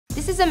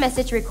This is a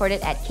message recorded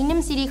at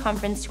Kingdomcity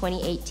Conference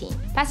 2018.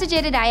 Pastor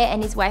Jedidiah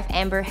and his wife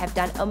Amber have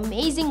done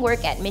amazing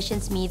work at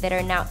Missions Me that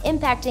are now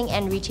impacting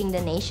and reaching the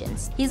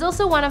nations. He's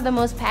also one of the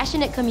most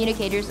passionate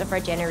communicators of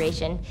our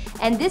generation,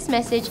 and this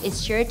message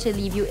is sure to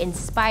leave you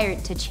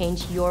inspired to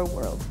change your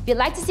world. If you'd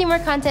like to see more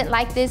content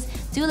like this,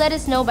 do let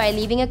us know by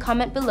leaving a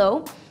comment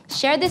below.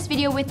 Share this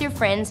video with your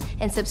friends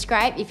and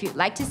subscribe if you'd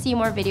like to see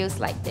more videos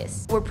like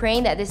this. We're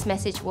praying that this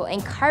message will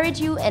encourage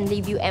you and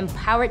leave you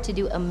empowered to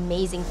do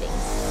amazing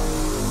things.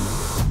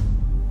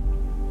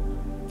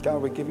 God,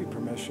 we give you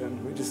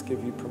permission. We just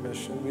give you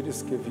permission. We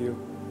just give you,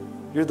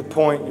 you're the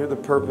point, you're the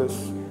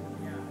purpose,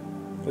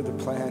 you're the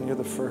plan, you're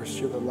the first,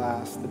 you're the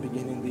last, the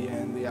beginning, the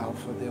end, the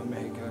Alpha, the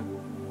Omega.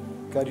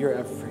 God, you're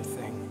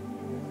everything.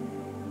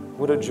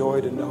 What a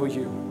joy to know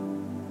you,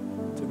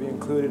 to be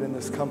included in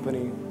this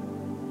company,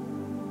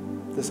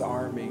 this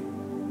army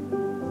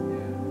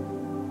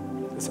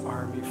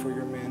for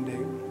your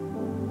mandate.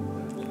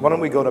 Why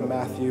don't we go to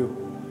Matthew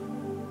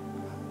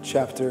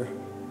chapter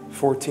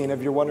 14.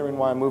 If you're wondering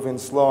why I'm moving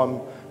slow, I'm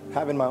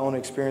having my own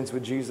experience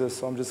with Jesus,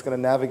 so I'm just going to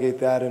navigate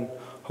that and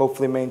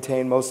hopefully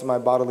maintain most of my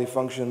bodily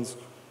functions.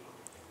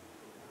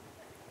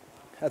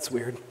 That's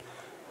weird.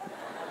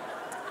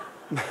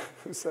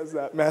 Who says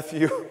that?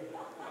 Matthew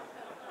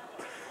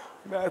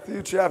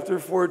chapter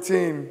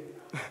 14,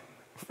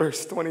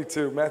 verse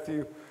 22.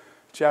 Matthew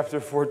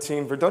chapter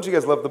 14. Don't you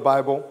guys love the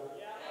Bible?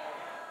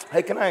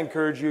 Hey, can I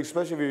encourage you,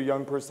 especially if you're a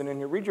young person in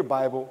here, read your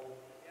Bible.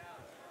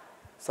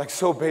 It's like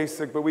so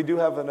basic, but we do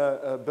have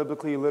a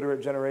biblically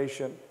illiterate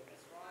generation,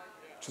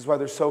 which is why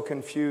they're so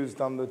confused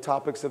on the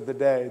topics of the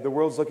day. The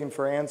world's looking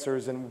for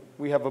answers, and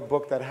we have a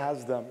book that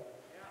has them.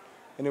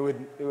 And it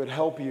would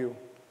help you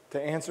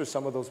to answer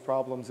some of those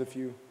problems if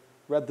you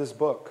read this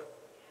book.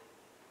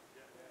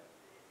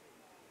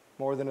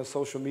 More than a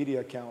social media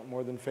account,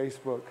 more than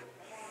Facebook.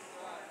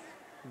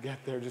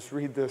 Get there, just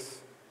read this.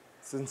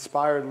 It's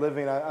inspired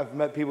living. I've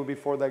met people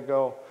before that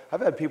go,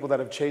 I've had people that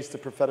have chased the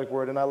prophetic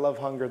word, and I love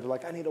hunger. They're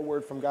like, I need a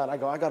word from God. I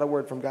go, I got a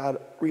word from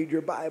God. Read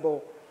your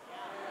Bible.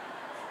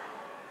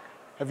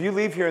 If you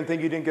leave here and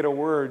think you didn't get a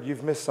word,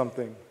 you've missed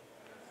something.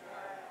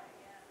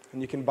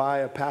 And you can buy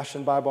a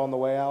Passion Bible on the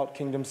way out,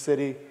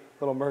 Kingdomcity,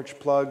 little merch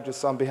plug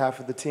just on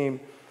behalf of the team.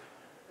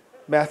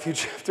 Matthew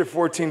chapter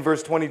 14,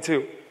 verse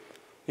 22.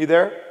 You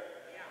there?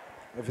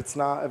 If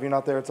you're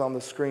not there, it's on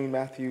the screen.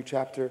 Matthew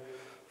chapter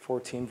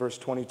 14, verse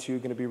 22,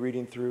 going to be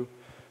reading through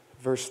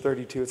verse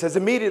 32. It says,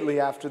 immediately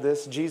after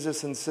this,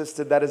 Jesus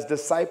insisted that his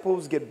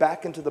disciples get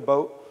back into the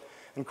boat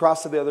and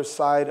cross to the other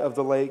side of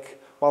the lake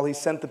while he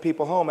sent the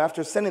people home.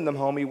 After sending them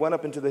home, he went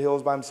up into the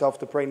hills by himself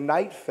to pray.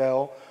 Night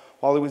fell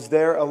while he was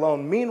there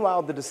alone.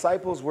 Meanwhile, the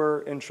disciples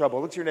were in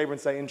trouble. Look to your neighbor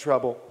and say, in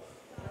trouble.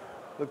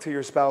 Look to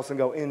your spouse and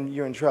go,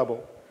 you're in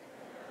trouble.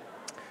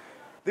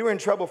 They were in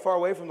trouble far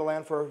away from the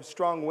land, for a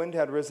strong wind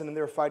had risen, and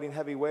they were fighting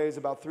heavy waves.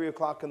 About 3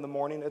 o'clock in the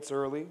morning, it's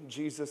early,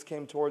 Jesus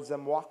came towards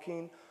them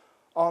walking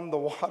on the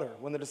water.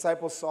 When the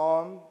disciples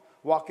saw him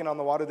walking on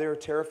the water, they were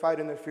terrified.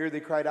 In their fear,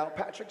 they cried out,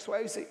 Patrick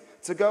Swayze,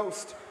 it's a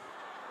ghost.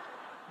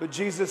 But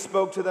Jesus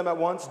spoke to them at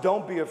once.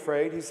 Don't be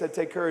afraid. He said,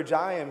 take courage,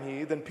 I am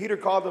he. Then Peter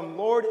called him,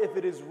 Lord, if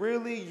it is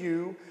really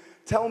you,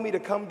 tell me to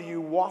come to you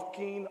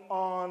walking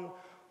on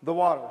the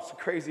water. It's a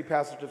crazy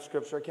passage of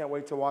scripture. I can't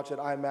wait to watch it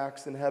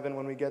IMAX in heaven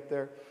when we get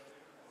there.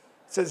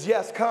 It says,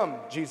 yes, come,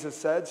 Jesus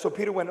said. So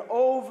Peter went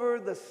over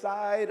the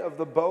side of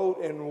the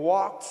boat and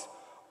walked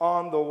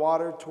on the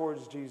water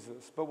towards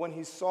Jesus. But when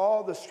he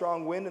saw the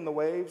strong wind and the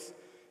waves,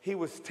 he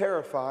was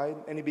terrified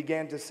and he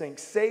began to sink.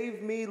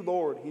 Save me,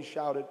 Lord, he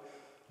shouted.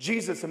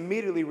 Jesus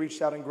immediately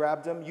reached out and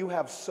grabbed him. You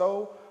have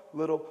so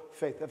little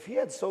faith. If he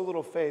had so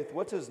little faith,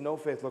 what does no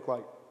faith look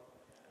like?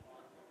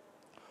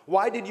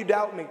 Why did you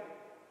doubt me?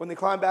 When they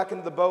climbed back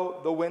into the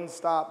boat, the wind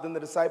stopped. Then the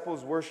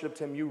disciples worshiped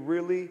him. You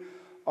really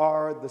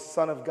are the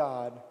Son of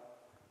God,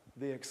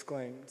 they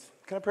exclaimed.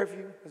 Can I pray for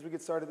you as we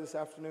get started this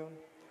afternoon?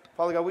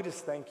 Father God, we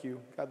just thank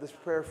you. God, this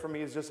prayer for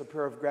me is just a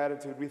prayer of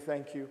gratitude. We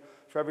thank you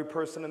for every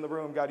person in the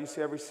room. God, you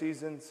see every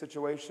season,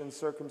 situation,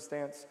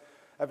 circumstance,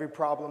 every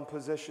problem,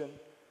 position,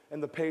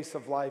 and the pace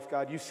of life.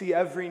 God, you see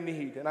every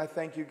need. And I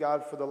thank you,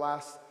 God, for the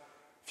last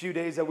few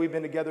days that we've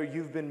been together.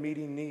 You've been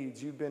meeting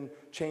needs. You've been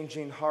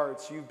changing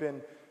hearts. You've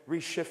been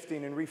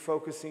reshifting and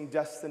refocusing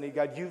destiny.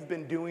 God, you've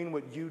been doing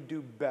what you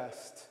do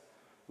best.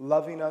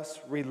 Loving us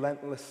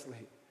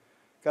relentlessly.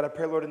 God, I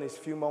pray, Lord, in these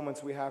few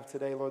moments we have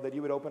today, Lord, that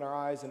you would open our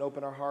eyes and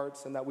open our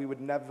hearts and that we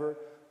would never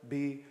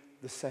be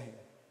the same.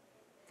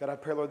 God, I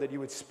pray, Lord, that you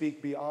would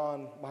speak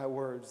beyond my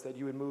words, that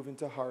you would move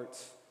into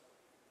hearts,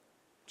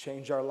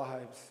 change our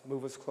lives,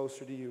 move us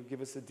closer to you,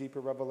 give us a deeper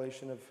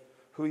revelation of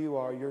who you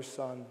are, your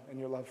Son, and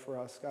your love for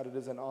us. God, it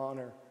is an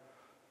honor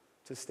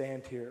to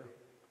stand here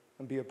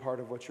and be a part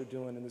of what you're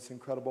doing in this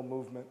incredible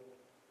movement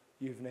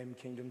you've named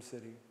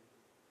Kingdomcity.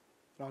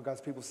 And all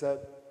God's people said,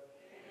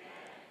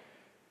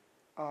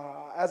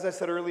 as I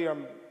said earlier,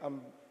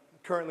 I'm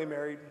currently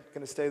married,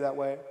 going to stay that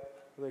way.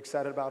 Really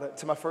excited about it.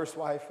 To my first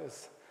wife,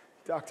 as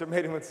Dr.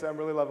 Maiden would say, I'm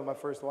really loving my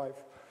first wife.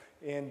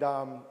 And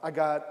I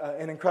got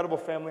an incredible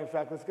family. In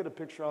fact, let's get a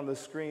picture on the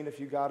screen if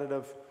you got it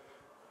of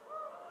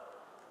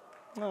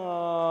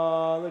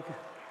Oh, look.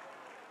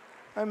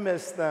 I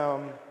miss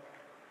them.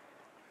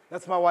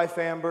 That's my wife,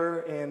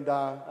 Amber, and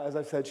as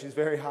I said, she's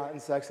very hot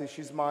and sexy.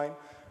 She's mine.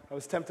 I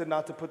was tempted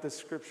not to put the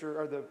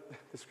scripture, or the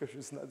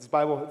scriptures, it's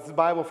the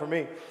Bible for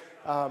me.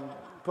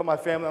 Put my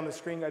family on the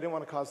screen. I didn't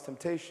want to cause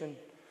temptation.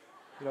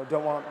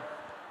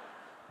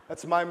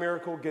 That's my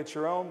miracle. Get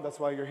your own. That's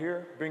why you're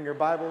here. Bring your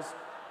Bibles.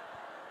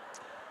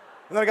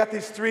 And then I got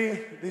these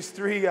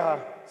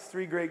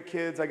three great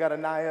kids. I got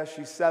Anaya.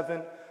 She's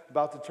 7,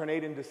 about to turn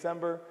 8 in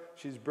December.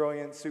 She's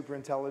brilliant, super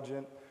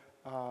intelligent.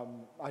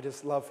 I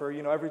just love her.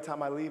 Every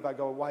time I leave, I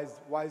go,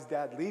 why is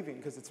Dad leaving?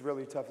 Because it's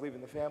really tough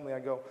leaving the family.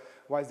 I go,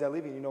 why is Dad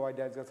leaving? You know why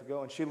Dad's got to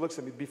go? And she looks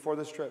at me before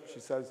this trip. She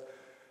says,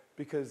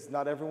 because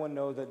not everyone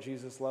knows that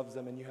Jesus loves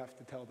them, and you have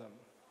to tell them.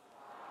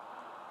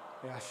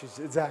 Yeah, she's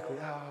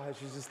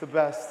just the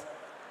best.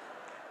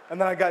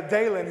 And then I got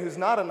Dalen, who's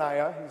not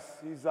Anaya.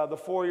 He's the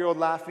 4-year-old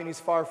laughing.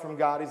 He's far from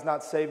God. He's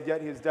not saved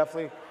yet.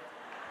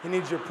 He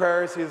needs your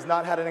prayers. He has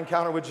not had an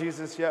encounter with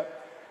Jesus yet.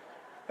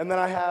 And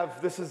then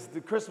this is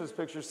the Christmas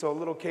picture, so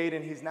little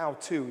Caden, he's now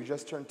 2. He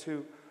just turned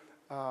 2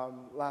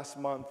 last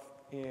month,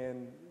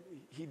 and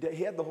he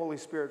had the Holy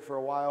Spirit for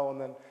a while,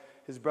 and then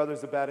his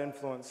brother's a bad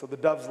influence, so the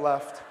dove's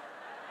left.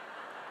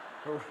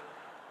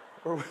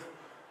 We're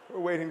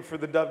waiting for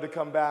the dove to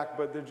come back,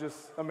 but they're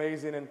just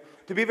amazing. And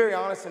to be very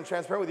honest and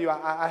transparent with you,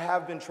 I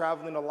have been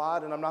traveling a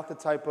lot, and I'm not the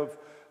type of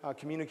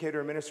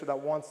communicator or minister that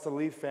wants to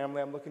leave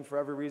family. I'm looking for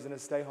every reason to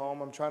stay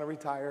home. I'm trying to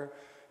retire.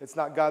 It's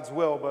not God's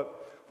will,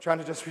 but I'm trying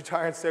to just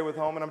retire and stay with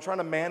home. And I'm trying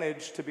to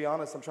manage, to be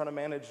honest,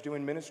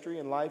 doing ministry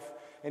and life.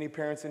 Any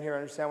parents in here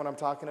understand what I'm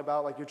talking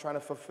about? Like, you're trying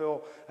to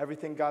fulfill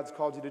everything God's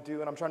called you to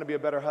do. And I'm trying to be a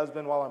better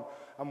husband while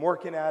I'm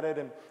working at it.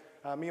 And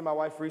me and my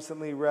wife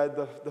recently read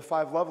the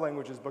 5 Love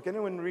Languages book.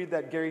 Anyone read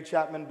that Gary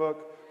Chapman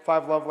book,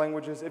 5 Love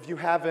Languages? If you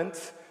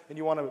haven't, and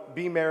you want to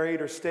be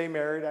married or stay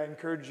married, I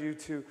encourage you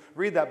to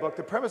read that book.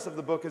 The premise of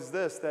the book is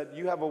this, that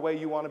you have a way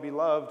you want to be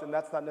loved, and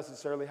that's not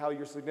necessarily how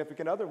your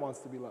significant other wants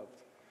to be loved.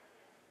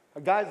 A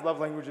guy's love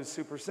language is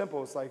super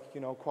simple. It's like,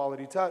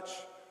 quality touch,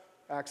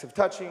 acts of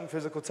touching,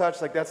 physical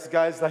touch. Like, that's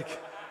guys like,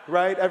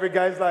 right? Every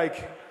guy's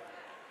like,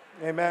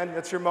 amen,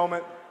 that's your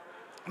moment.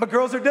 But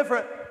girls are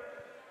different.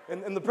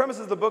 And the premise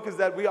of the book is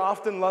that we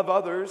often love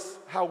others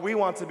how we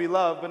want to be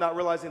loved, but not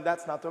realizing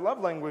that's not their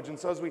love language. And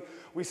so as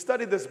we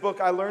studied this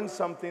book, I learned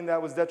something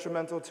that was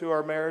detrimental to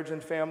our marriage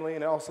and family,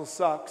 and it also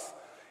sucks,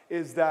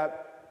 is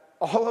that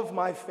all of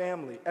my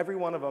family, every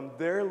one of them,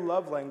 their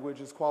love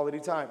language is quality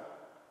time.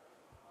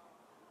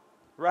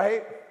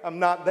 Right? I'm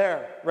not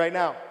there right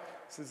now.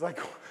 So it's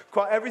like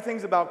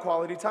everything's about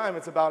quality time.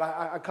 It's about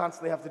I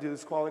constantly have to do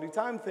this quality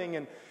time thing,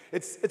 and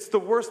it's the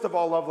worst of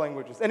all love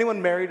languages.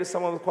 Anyone married to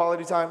someone with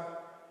quality time?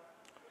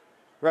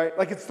 Right?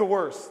 Like, it's the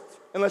worst,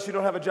 unless you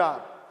don't have a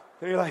job.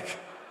 Then you're like,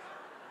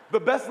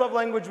 the best love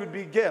language would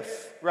be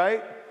gifts,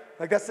 right?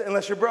 Like, that's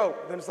unless you're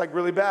broke, then it's like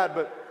really bad,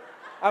 but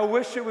I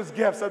wish it was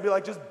gifts. I'd be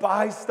like, just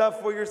buy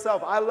stuff for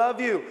yourself. I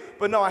love you,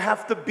 but no, I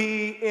have to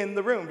be in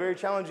the room. Very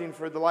challenging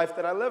for the life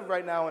that I live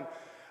right now, and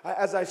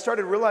as I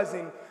started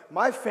realizing,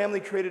 my family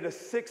created a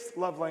 6th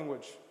love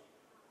language.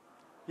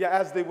 Yeah,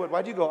 as they would.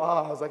 Why'd you go,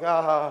 I was like,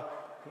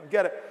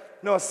 get it.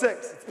 No, a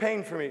 6th. It's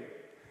pain for me.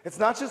 It's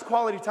not just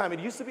quality time. It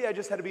used to be I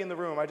just had to be in the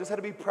room. I just had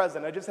to be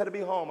present. I just had to be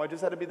home. I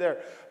just had to be there.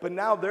 But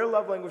now their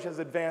love language has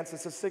advanced.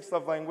 It's a 6th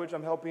love language.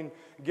 I'm helping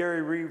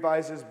Gary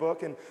revise his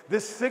book. And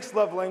this 6th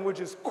love language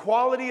is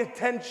quality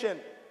attention.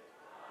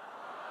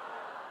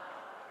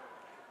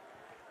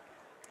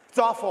 It's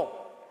awful.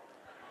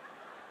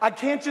 I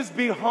can't just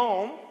be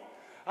home.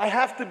 I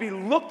have to be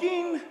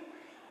looking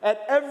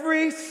at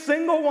every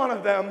single one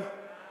of them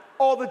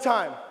all the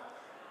time.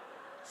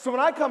 So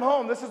when I come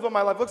home, this is what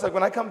my life looks like.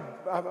 When I come,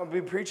 I'll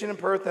be preaching in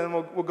Perth, and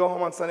we'll go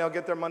home on Sunday. I'll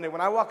get there Monday. When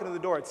I walk into the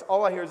door, it's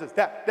all I hear is this,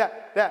 dad, dad,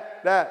 dad,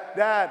 dad,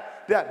 dad,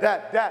 dad,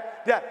 dad, dad,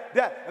 dad,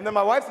 dad. And then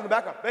my wife's in the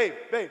background, babe,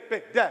 babe,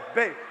 babe, dad,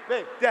 babe,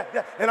 babe, dad,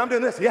 dad. And I'm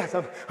doing this. Yes,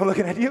 I'm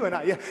looking at you,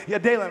 and yeah,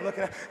 Dayla, I'm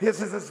looking at. Yes,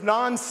 this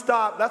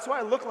nonstop. That's why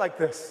I look like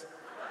this.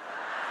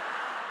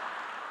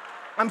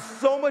 I'm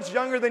so much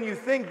younger than you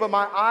think, but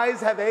my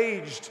eyes have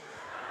aged.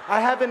 I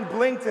haven't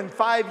blinked in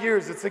 5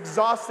 years. It's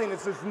exhausting.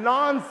 It's just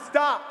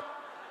nonstop.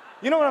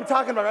 You know what I'm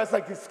talking about, right? It's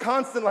like this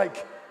constant,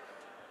 like,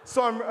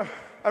 so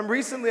I'm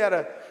recently at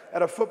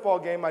a football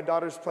game. My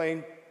daughter's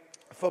playing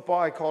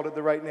football. I called it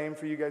the right name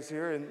for you guys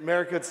here. In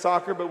America, it's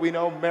soccer, but we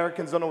know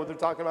Americans don't know what they're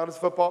talking about. It's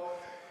football.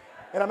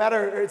 And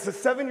it's a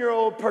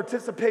 7-year-old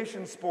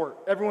participation sport.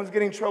 Everyone's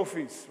getting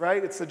trophies,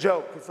 right? It's a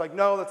joke. It's like,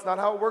 no, that's not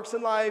how it works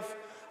in life.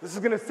 This is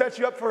going to set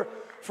you up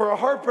for a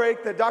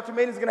heartbreak that Dr.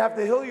 Maiden's going to have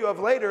to heal you of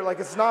later. Like,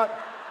 it's not,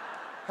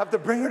 have to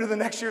bring her to the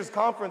next year's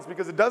conference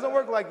because it doesn't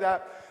work like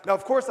that. Now,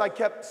 of course, I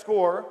kept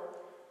score.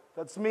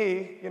 That's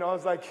me. I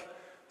was like,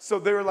 so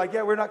they were like,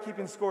 yeah, we're not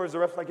keeping scores. The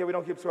ref's like, yeah, we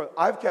don't keep score.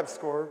 I've kept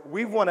score.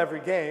 We've won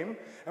every game,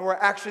 and we're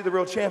actually the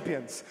real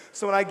champions.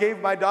 So when I gave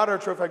my daughter a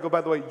trophy, I go,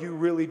 by the way, you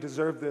really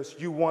deserve this.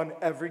 You won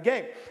every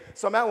game.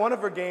 So I'm at one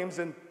of her games,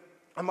 and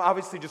I'm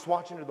obviously just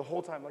watching her the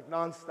whole time, like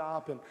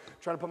nonstop, and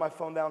trying to put my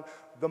phone down.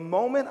 The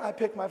moment I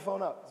pick my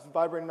phone up, it's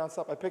vibrating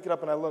nonstop, I pick it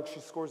up and I look, she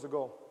scores a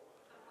goal.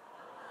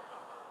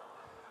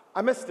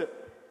 I missed it.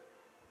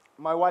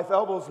 My wife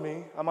elbows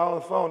me, I'm on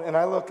the phone, and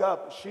I look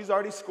up. She's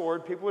already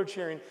scored, people are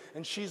cheering,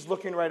 and she's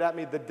looking right at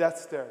me, the death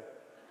stare.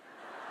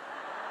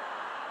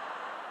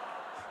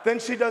 Then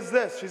she does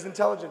this, she's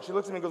intelligent. She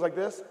looks at me and goes like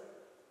this.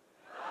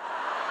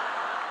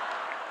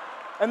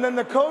 And then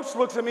the coach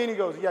looks at me and he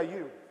goes, yeah,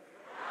 you.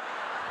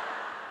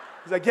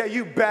 He's like, yeah,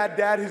 you bad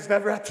dad who's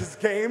never at this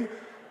game.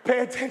 Pay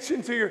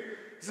attention to your,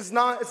 it's this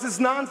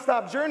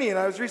nonstop journey. And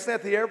I was recently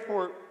at the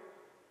airport,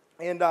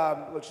 and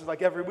which is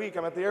like every week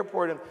I'm at the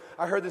airport, and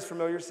I heard this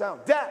familiar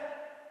sound. Dad,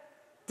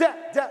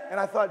 dad, dad. And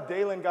I thought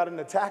Dalen got in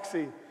a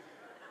taxi,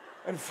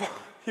 and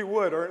he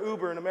would, or an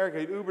Uber in America,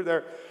 he'd Uber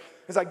there.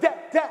 He's like, dad,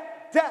 dad,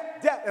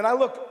 dad, dad. And I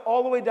look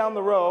all the way down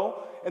the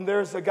row, and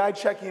there's a guy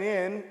checking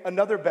in,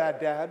 another bad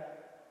dad,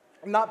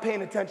 not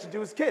paying attention to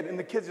his kid. And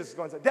the kid's just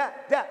going, dad,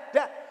 dad,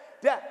 dad,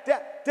 dad,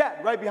 dad,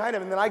 dad, right behind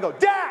him. And then I go,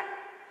 dad,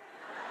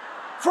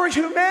 for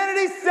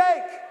humanity's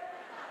sake,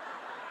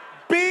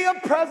 be a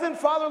present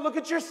father. Look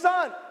at your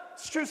son.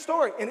 It's a true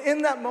story. And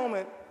in that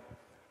moment,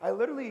 I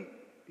literally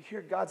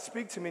hear God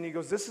speak to me, and he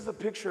goes, this is a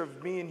picture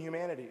of me and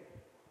humanity.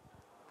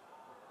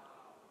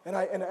 And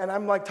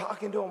I'm like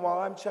talking to him while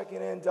I'm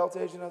checking in,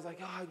 Delta Agent. I was like,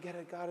 oh, I get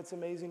it, God, it's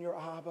amazing. You're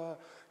Abba,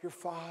 your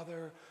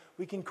Father.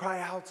 We can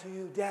cry out to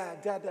you,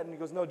 Dad, Dad, Dad. And he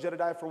goes, no,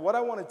 Jedidiah, for what I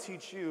want to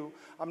teach you,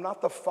 I'm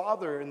not the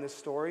father in this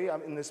story,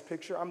 I'm in this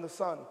picture, I'm the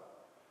son.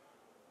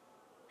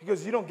 He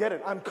goes, you don't get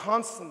it. I'm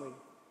constantly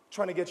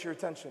trying to get your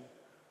attention.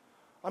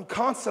 I'm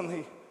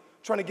constantly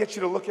trying to get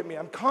you to look at me.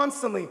 I'm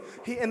constantly,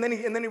 and then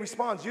he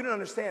responds, you don't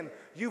understand.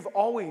 You've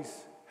always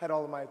had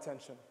all of my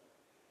attention.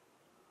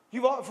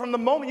 From the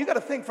moment, you got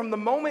to think, from the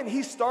moment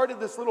he started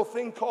this little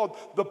thing called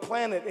the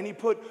planet, and he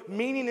put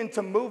meaning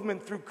into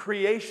movement through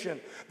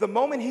creation, the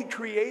moment he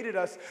created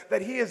us,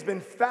 that he has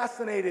been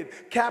fascinated,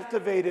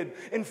 captivated,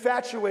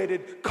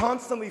 infatuated,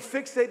 constantly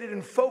fixated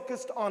and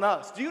focused on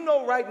us. Do you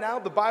know right now,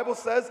 the Bible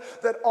says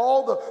that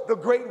all the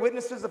great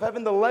witnesses of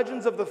heaven, the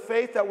legends of the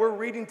faith that we're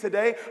reading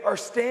today, are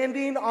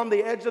standing on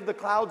the edge of the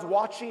clouds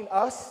watching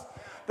us?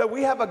 That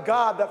we have a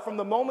God that from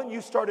the moment you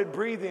started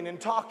breathing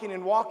and talking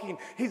and walking,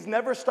 he's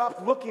never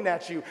stopped looking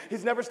at you.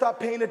 He's never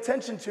stopped paying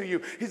attention to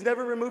you. He's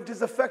never removed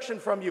his affection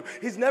from you.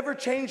 He's never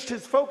changed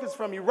his focus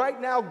from you. Right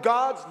now,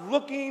 God's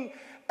looking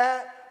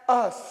at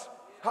us.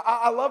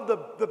 I love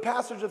the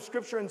passage of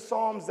scripture in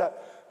Psalms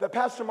that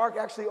Pastor Mark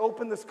actually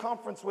opened this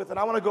conference with, and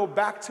I want to go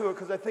back to it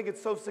because I think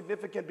it's so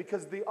significant,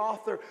 because the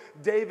author,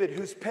 David,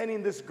 who's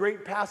penning this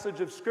great passage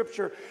of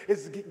scripture,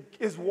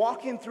 is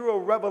walking through a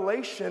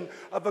revelation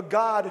of a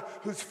God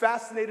who's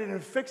fascinated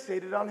and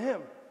fixated on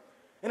him.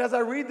 And as I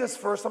read this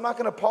verse, I'm not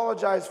going to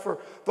apologize for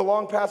the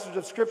long passage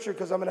of scripture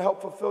because I'm going to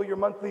help fulfill your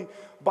monthly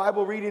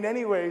Bible reading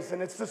anyways,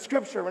 and it's the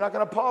scripture. We're not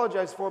going to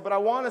apologize for it, but I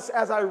want us,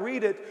 as I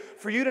read it,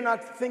 for you to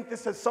not think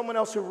this is someone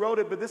else who wrote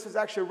it, but this is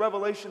actually a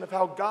revelation of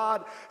how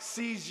God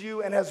sees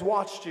you and has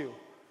watched you.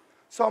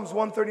 Psalms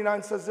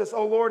 139 says this,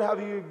 "O Lord,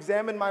 have you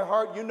examined my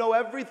heart? You know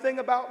everything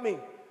about me.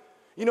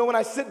 You know when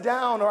I sit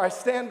down or I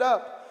stand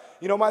up.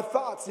 You know my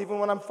thoughts, even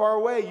when I'm far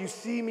away. You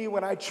see me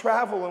when I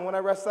travel and when I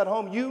rest at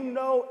home. You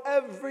know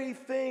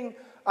everything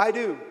I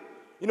do."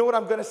 You know what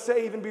I'm going to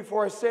say even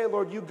before I say it,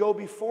 Lord? You go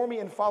before me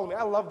and follow me.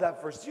 I love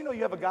that verse. Do you know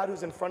you have a God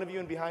who's in front of you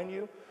and behind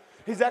you?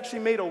 He's actually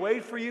made a way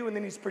for you, and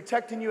then he's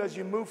protecting you as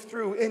you move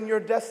through in your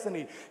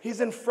destiny.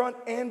 He's in front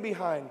and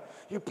behind.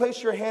 You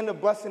place your hand of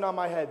blessing on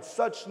my head.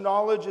 Such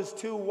knowledge is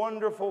too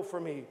wonderful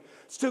for me.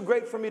 It's too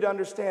great for me to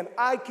understand.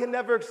 I can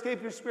never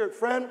escape your spirit.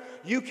 Friend,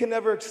 you can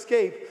never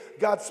escape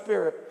God's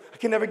spirit. I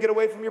can never get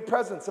away from your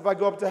presence. If I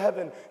go up to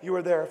heaven, you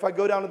are there. If I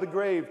go down to the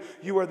grave,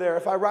 you are there.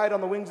 If I ride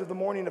on the wings of the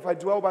morning, if I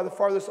dwell by the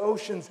farthest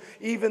oceans,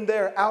 even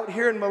there, out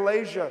here in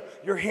Malaysia,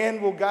 your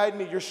hand will guide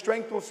me. Your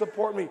strength will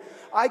support me.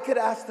 I could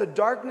ask the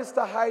darkness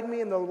to hide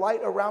me and the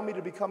light around me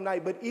to become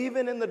night. But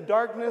even in the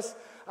darkness,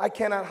 I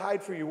cannot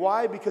hide for you.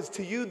 Why? Because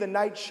to you, the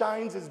night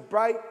shines as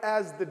bright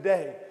as the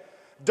day.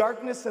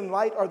 Darkness and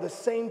light are the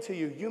same to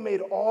you. You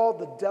made all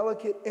the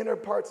delicate inner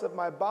parts of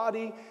my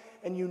body,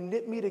 and you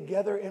knit me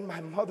together in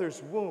my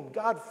mother's womb.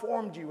 God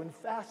formed you and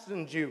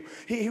fastened you.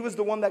 He was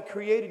the one that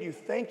created you.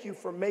 Thank you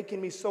for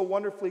making me so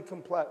wonderfully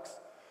complex.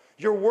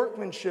 Your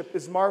workmanship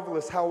is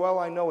marvelous, how well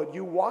I know it.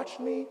 You watched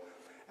me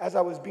as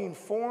I was being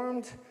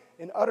formed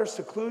in utter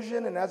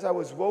seclusion and as I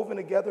was woven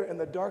together in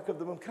the dark of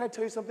the womb. Can I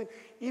tell you something?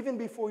 Even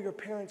before your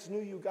parents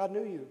knew you, God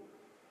knew you.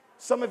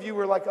 Some of you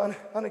were like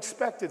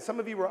unexpected. Some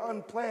of you were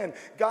unplanned.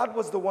 God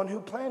was the one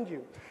who planned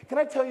you. Can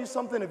I tell you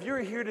something? If you're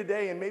here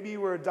today and maybe you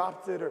were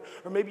adopted or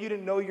maybe you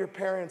didn't know your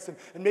parents and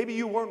maybe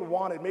you weren't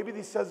wanted, maybe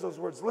he says those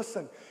words,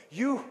 listen,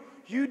 you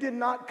did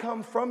not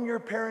come from your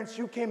parents.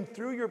 You came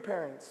through your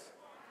parents.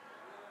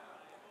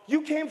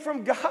 You came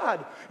from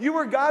God. You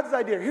were God's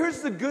idea.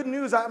 Here's the good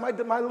news.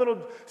 My little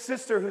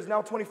sister, who's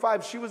now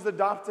 25, she was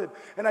adopted.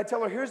 And I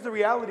tell her, here's the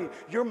reality.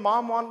 Your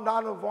mom would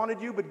not have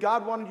wanted you, but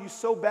God wanted you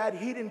so bad,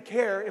 he didn't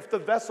care if the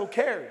vessel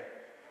cared.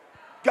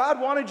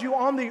 God wanted you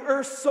on the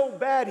earth so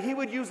bad, he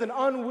would use an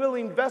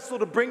unwilling vessel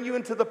to bring you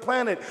into the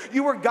planet.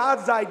 You were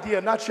God's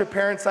idea, not your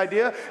parents'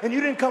 idea. And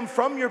you didn't come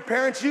from your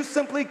parents. You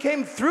simply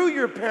came through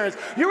your parents.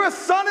 You're a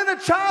son and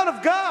a child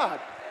of God.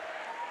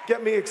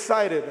 Get me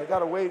excited. I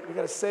gotta wait. We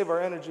gotta save our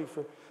energy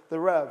for the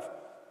Rev.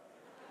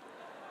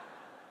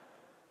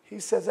 He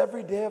says,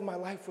 every day of my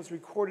life was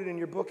recorded in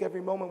your book.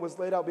 Every moment was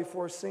laid out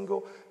before a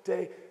single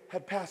day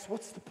had passed.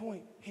 What's the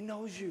point? He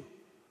knows you.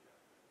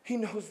 He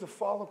knows the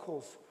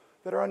follicles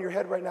that are on your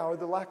head right now, or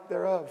the lack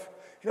thereof.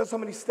 He knows how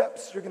many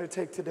steps you're going to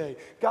take today.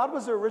 God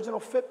was the original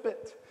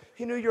Fitbit.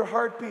 He knew your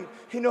heartbeat.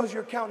 He knows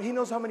your count. He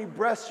knows how many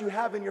breaths you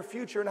have in your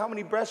future and how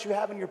many breaths you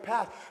have in your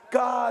path.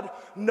 God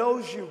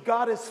knows you.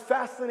 God is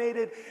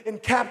fascinated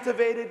and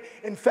captivated,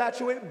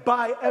 infatuated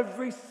by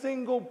every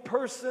single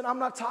person. I'm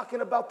not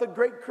talking about the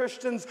great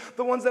Christians,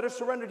 the ones that are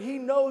surrendered. He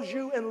knows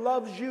you and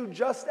loves you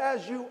just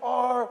as you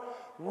are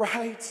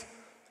right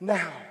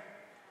now.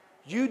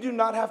 You do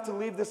not have to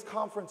leave this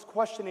conference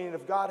questioning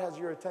if God has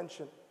your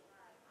attention.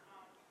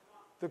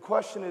 The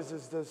question is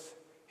does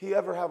he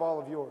ever have all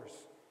of yours?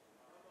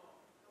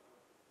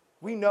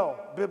 We know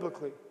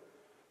biblically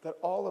that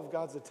all of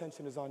God's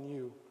attention is on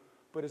you,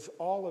 but is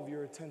all of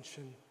your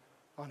attention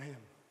on him?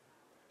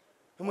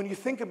 And when you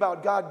think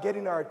about God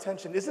getting our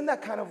attention, isn't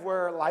that kind of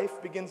where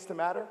life begins to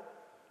matter?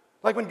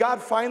 Like when God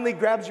finally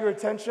grabs your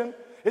attention,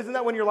 isn't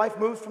that when your life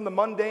moves from the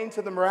mundane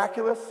to the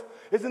miraculous?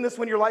 Isn't this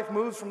when your life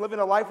moves from living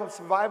a life of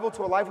survival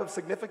to a life of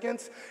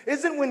significance?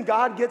 Isn't when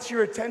God gets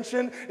your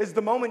attention is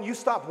the moment you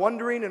stop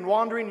wondering and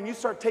wandering and you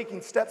start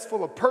taking steps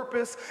full of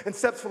purpose and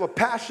steps full of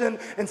passion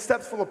and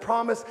steps full of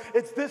promise?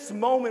 It's this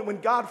moment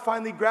when God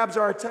finally grabs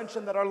our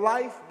attention that our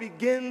life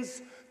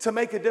begins to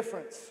make a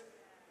difference.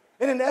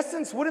 And in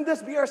essence, wouldn't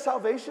this be our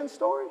salvation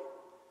story?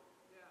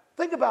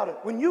 Think about it.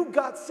 When you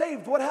got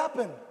saved, what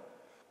happened?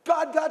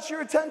 God got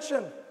your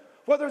attention.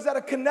 Whether it's at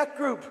a connect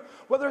group,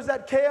 whether it's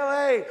at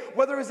KLA,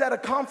 whether it's at a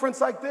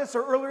conference like this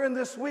or earlier in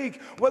this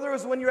week, whether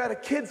it's when you're at a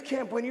kids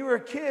camp when you were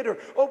a kid, or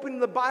opening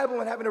the Bible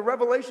and having a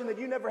revelation that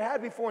you never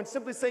had before and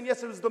simply saying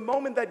yes, it was the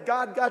moment that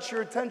God got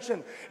your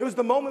attention. It was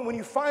the moment when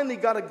you finally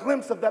got a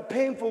glimpse of that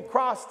painful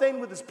cross stained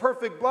with his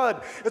perfect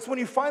blood. It's when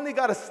you finally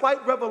got a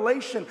slight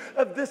revelation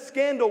of this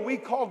scandal we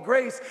call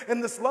grace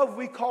and this love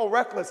we call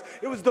reckless.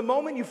 It was the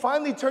moment you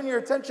finally turn your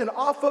attention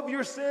off of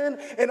your sin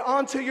and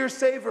onto your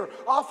Savior,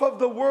 off of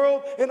the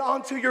world and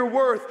onto your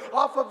worth,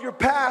 off of your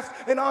past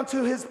and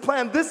onto his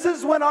plan. This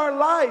is when our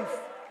life,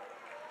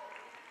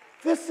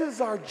 this is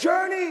our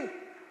journey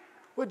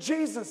with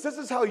Jesus. This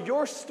is how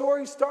your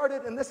story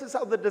started, and this is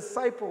how the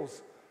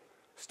disciples'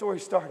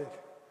 story started.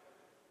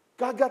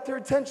 God got their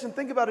attention.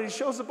 Think about it. He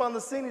shows up on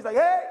the scene. He's like,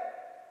 hey,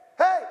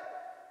 hey.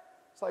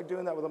 It's like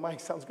doing that with a mic.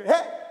 Sounds great.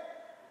 Hey,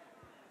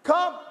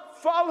 come,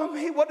 follow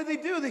me. What did they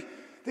do?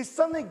 They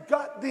suddenly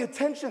got the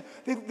attention.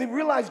 They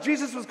realized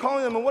Jesus was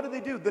calling them, and what did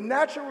they do? The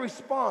natural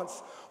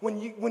response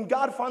when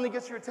God finally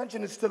gets your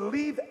attention is to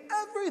leave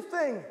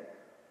everything.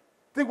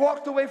 They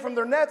walked away from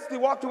their nets. They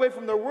walked away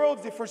from their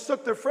worlds. They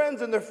forsook their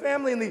friends and their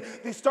family, and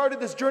they started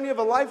this journey of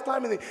a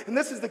lifetime, and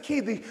this is the key.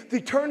 They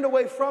turned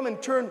away from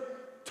and turned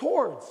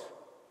towards.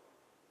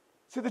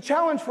 See, the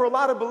challenge for a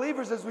lot of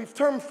believers is we've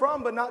turned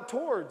from but not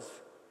towards.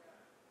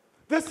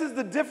 This is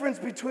the difference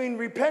between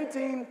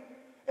repenting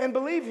and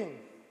believing.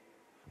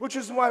 Which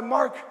is why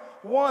Mark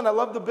 1, I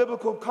love the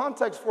biblical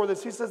context for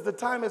this. He says, the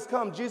time has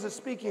come, Jesus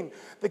speaking,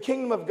 the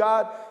kingdom of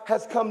God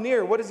has come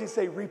near. What does he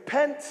say?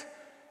 Repent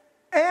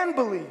and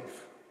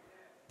believe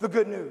the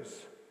good news.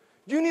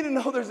 You need to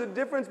know there's a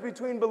difference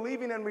between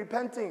believing and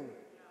repenting.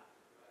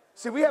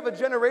 See, we have a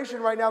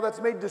generation right now that's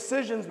made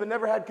decisions but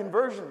never had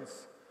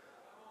conversions.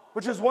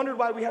 Which is wondered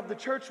why we have the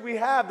church we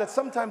have that's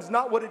sometimes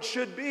not what it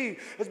should be.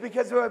 It's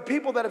because there are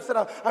people that have said,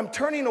 I'm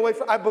turning away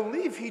from, I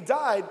believe he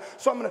died,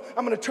 so I'm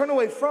gonna turn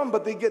away from,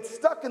 but they get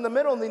stuck in the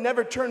middle and they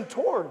never turn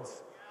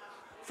towards.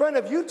 Friend,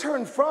 if you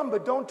turn from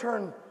but don't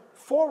turn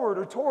forward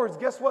or towards,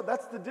 guess what?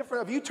 That's the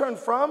difference. If you turn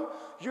from,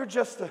 you're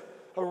just a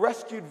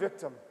rescued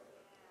victim.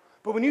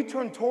 But when you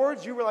turn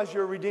towards, you realize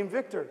you're a redeemed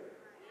victor.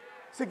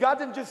 See, God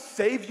didn't just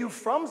save you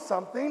from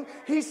something.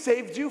 He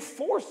saved you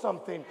for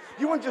something.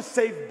 You weren't just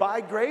saved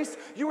by grace.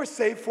 You were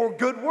saved for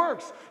good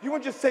works. You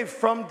weren't just saved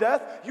from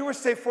death. You were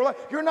saved for life.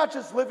 You're not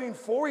just living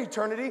for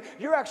eternity.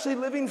 You're actually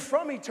living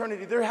from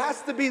eternity. There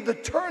has to be the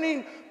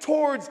turning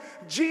towards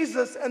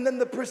Jesus and then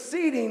the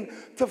proceeding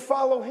to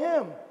follow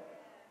him.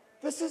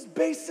 This is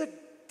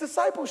basic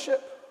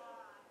discipleship.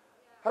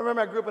 I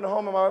remember I grew up in a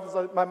home and my wife was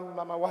like,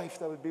 my wife,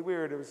 that would be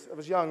weird. I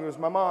was young. It was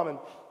my mom, and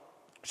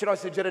she'd always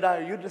say,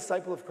 Jedidiah, are you a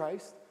disciple of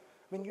Christ?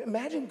 I mean,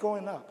 imagine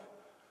growing up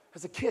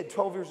as a kid,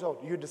 12 years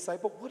old. You're a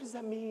disciple? What does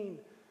that mean?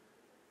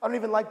 I don't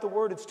even like the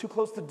word. It's too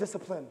close to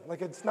discipline.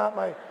 Like, it's not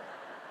my,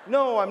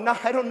 no, I'm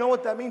not. I don't know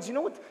what that means. You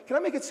know what? Can I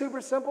make it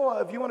super simple?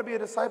 If you want to be a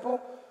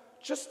disciple,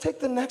 just take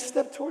the next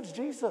step towards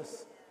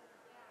Jesus.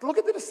 Look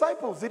at the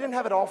disciples. They didn't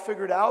have it all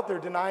figured out. They're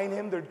denying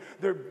him.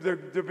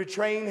 They're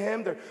betraying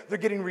him. They're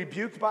getting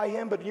rebuked by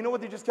him. But you know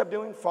what they just kept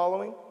doing?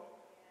 Following.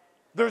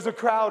 There's a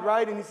crowd,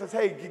 right? And he says,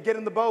 hey, get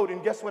in the boat.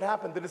 And guess what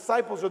happened? The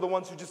disciples are the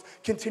ones who just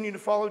continue to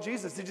follow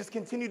Jesus. They just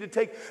continue to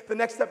take the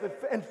next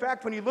step. In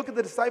fact, when you look at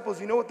the disciples,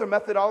 you know what their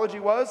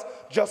methodology was?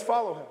 Just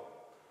follow him.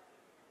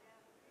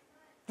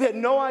 They had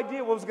no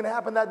idea what was going to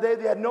happen that day.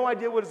 They had no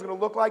idea what it was going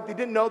to look like. They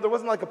didn't know. There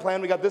wasn't like a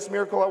plan. We got this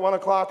miracle at 1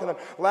 o'clock, and then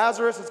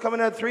Lazarus is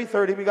coming at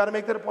 3:30. We got to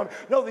make that appointment.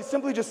 No, they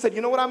simply just said,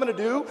 you know what I'm going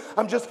to do?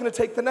 I'm just going to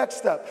take the next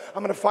step.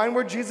 I'm going to find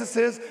where Jesus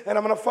is, and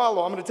I'm going to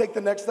follow. I'm going to take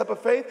the next step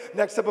of faith,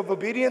 next step of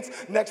obedience,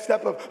 next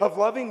step of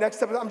loving, next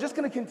step. I'm just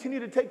going to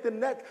continue to take the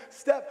next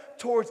step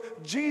towards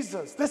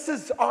Jesus. This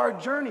is our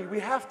journey.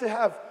 We have to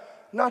have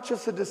not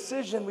just a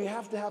decision. We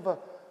have to have a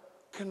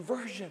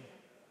conversion.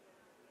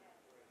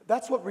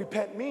 That's what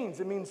repent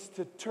means. It means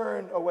to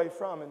turn away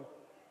from and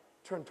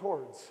turn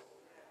towards.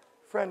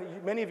 Friend,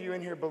 many of you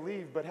in here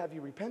believe, but have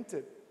you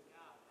repented?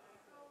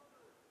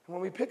 And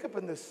when we pick up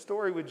in this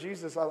story with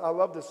Jesus, I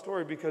love this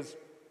story because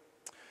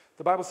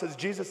the Bible says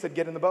Jesus said,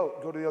 get in the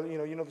boat. Go to the other,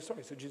 you know the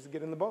story. So Jesus,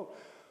 get in the boat.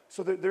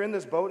 So they're in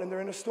this boat and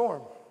they're in a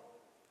storm.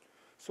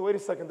 So wait a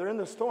second, they're in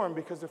the storm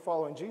because they're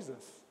following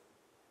Jesus.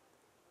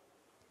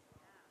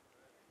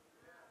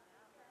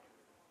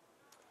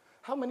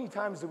 How many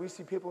times do we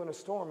see people in a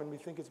storm and we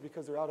think it's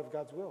because they're out of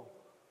God's will?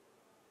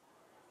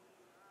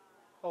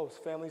 Oh, is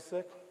family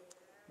sick?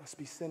 Must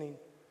be sinning.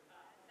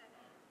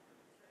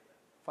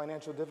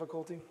 Financial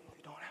difficulty?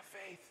 They don't have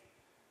faith.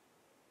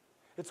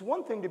 It's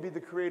one thing to be the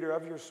creator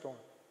of your storm.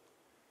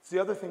 It's the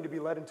other thing to be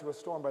led into a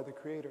storm by the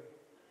Creator.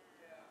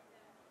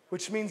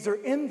 Which means they're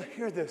in,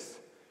 hear this.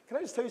 Can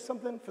I just tell you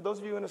something? For those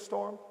of you in a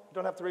storm, you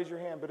don't have to raise your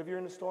hand, but if you're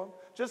in a storm,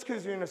 just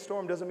because you're in a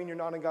storm doesn't mean you're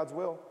not in God's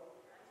will.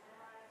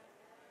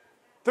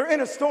 They're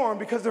in a storm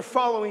because they're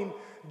following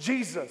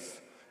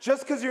Jesus.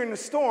 Just because you're in a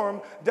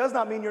storm does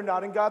not mean you're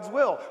not in God's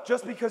will.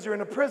 Just because you're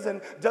in a prison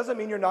doesn't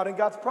mean you're not in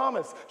God's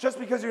promise. Just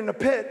because you're in a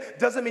pit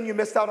doesn't mean you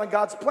missed out on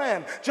God's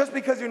plan. Just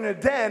because you're in a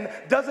den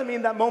doesn't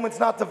mean that moment's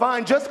not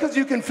divine. Just because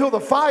you can feel the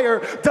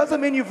fire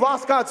doesn't mean you've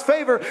lost God's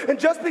favor. And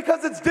just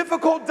because it's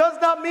difficult does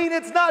not mean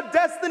it's not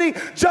destiny.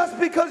 Just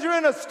because you're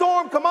in a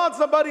storm, come on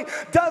somebody,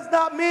 does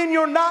not mean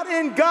you're not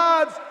in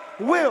God's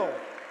will.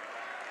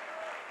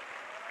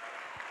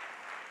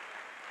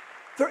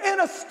 They're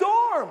in a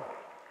storm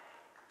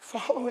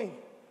following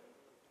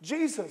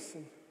Jesus.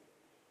 And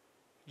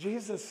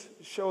Jesus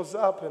shows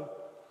up and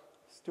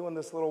he's doing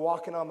this little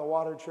walking on the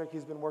water trick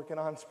he's been working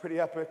on. It's pretty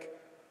epic.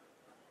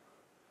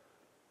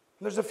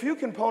 And there's a few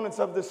components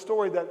of this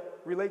story that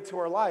relate to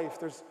our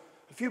life. There's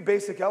a few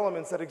basic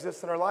elements that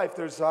exist in our life.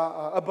 There's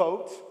a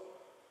boat.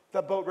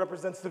 That boat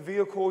represents the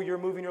vehicle you're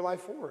moving your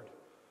life forward.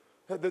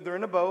 They're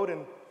in a boat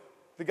and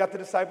they got the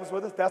disciples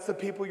with us. That's the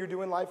people you're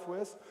doing life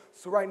with.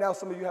 So right now,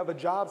 some of you have a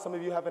job. Some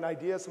of you have an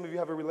idea. Some of you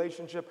have a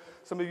relationship.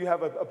 Some of you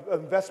have an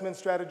investment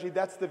strategy.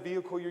 That's the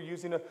vehicle you're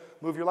using to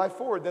move your life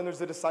forward. Then there's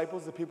the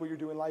disciples, the people you're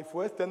doing life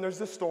with. Then there's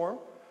the storm,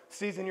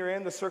 season you're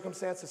in, the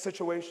circumstance, the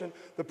situation,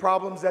 the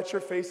problems that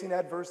you're facing,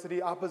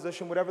 adversity,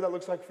 opposition, whatever that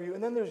looks like for you.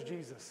 And then there's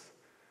Jesus.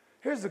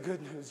 Here's the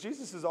good news.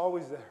 Jesus is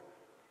always there.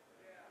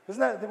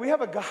 Isn't that? We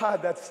have a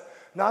God that's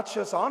not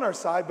just on our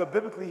side, but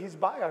biblically, he's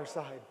by our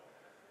side.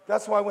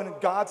 That's why when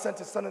God sent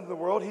his son into the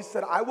world, he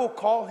said, I will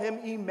call him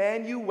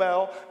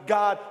Emmanuel,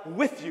 God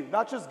with you.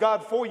 Not just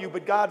God for you,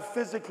 but God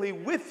physically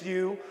with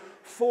you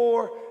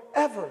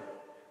forever.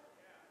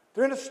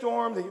 They're in a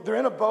storm. They're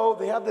in a boat.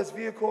 They have this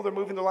vehicle. They're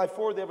moving their life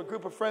forward. They have a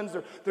group of friends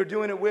they're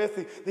doing it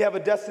with. They have a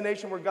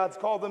destination where God's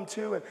called them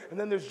to, and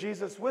then there's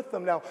Jesus with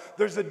them. Now,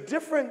 there's a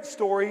different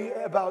story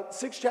about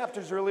 6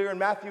 chapters earlier in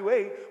Matthew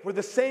 8 where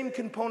the same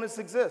components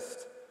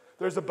exist.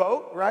 There's a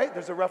boat, right?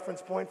 There's a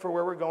reference point for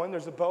where we're going.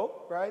 There's a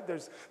boat, right?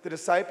 There's the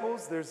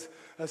disciples, there's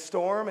a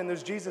storm, and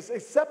there's Jesus.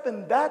 Except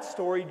in that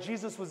story,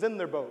 Jesus was in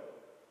their boat.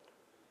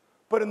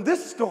 But in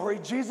this story,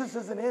 Jesus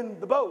isn't in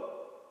the boat.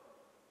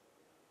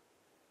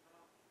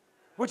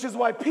 Which is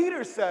why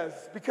Peter says,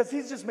 because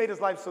he's just made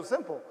his life so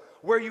simple,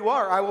 where you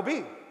are, I will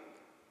be.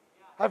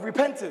 I've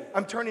repented.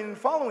 I'm turning and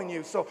following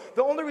you. So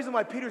the only reason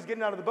why Peter's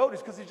getting out of the boat is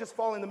because he's just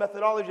following the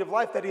methodology of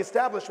life that he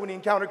established when he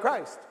encountered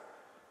Christ.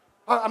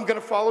 I'm going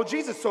to follow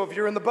Jesus. So if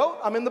you're in the boat,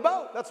 I'm in the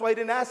boat. That's why he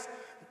didn't ask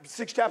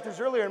 6 chapters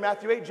earlier in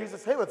Matthew 8,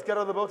 Jesus, hey, let's get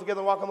out of the boat together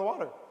and walk on the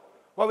water.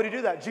 Why would he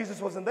do that? Jesus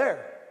wasn't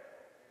there.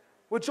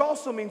 Which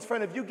also means,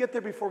 friend, if you get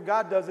there before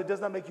God does, it does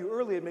not make you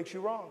early, it makes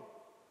you wrong.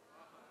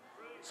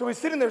 So he's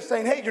sitting there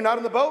saying, hey, you're not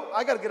in the boat?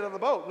 I got to get out of the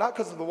boat. Not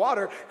because of the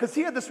water, because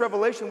he had this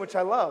revelation, which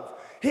I love.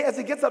 As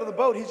he gets out of the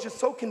boat, he's just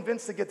so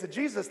convinced to get to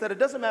Jesus that it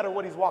doesn't matter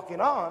what he's walking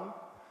on,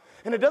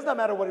 and it does not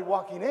matter what he's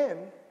walking in.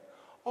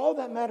 All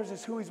that matters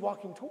is who he's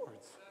walking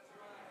towards.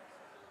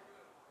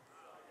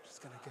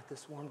 Just going to get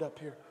this warmed up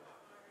here.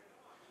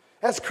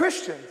 As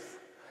Christians,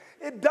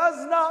 It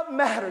does not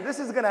matter. This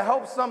is going to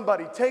help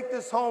somebody. Take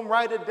this home,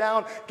 write it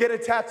down, get a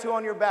tattoo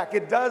on your back.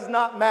 It does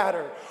not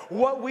matter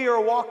what we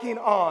are walking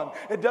on.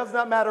 It does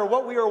not matter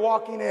what we are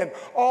walking in.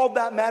 All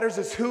that matters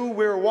is who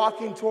we're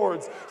walking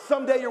towards.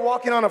 Someday you're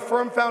walking on a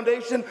firm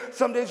foundation.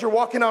 Some days you're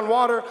walking on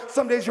water.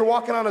 Some days you're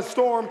walking on a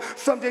storm.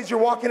 Some days you're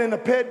walking in a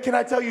pit. Can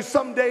I tell you,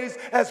 some days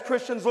as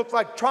Christians look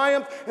like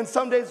triumph, and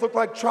some days look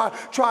like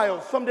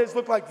trials. Some days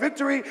look like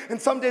victory,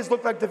 and some days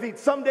look like defeat.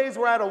 Some days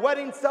we're at a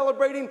wedding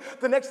celebrating.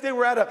 The next day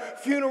we're at a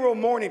funeral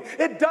mourning.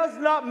 It does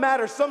not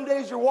matter. Some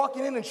days you're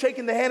walking in and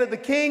shaking the hand of the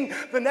king.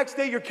 The next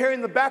day you're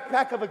carrying the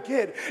backpack of a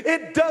kid.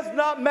 It does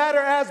not matter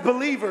as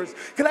believers.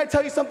 Can I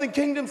tell you something,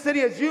 Kingdom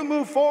City, as you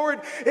move forward,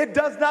 it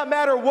does not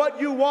matter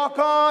what you walk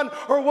on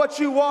or what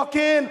you walk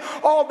in.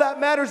 All that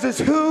matters is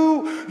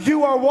who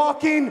you are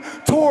walking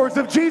towards.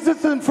 If Jesus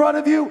is in front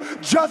of you,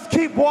 just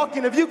keep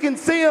walking. If you can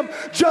see him,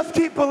 just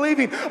keep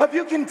believing. If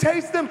you can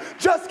taste him,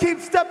 just keep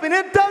stepping.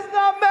 It does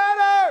not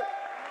matter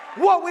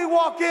what we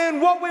walk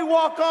in, what we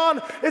walk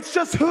on. It's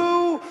just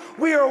who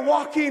we are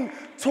walking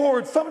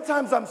towards.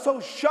 Sometimes I'm so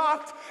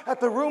shocked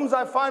at the rooms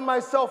I find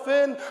myself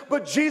in,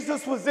 but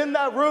Jesus was in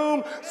that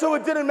room, so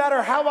it didn't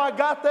matter how I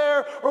got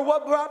there or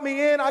what brought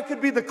me in. I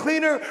could be the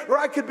cleaner or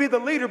I could be the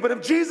leader, but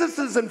if Jesus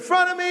is in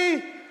front of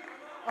me,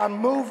 I'm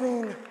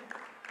moving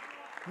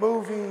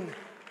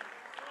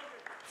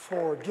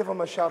forward. Give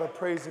him a shout of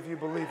praise if you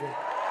believe it.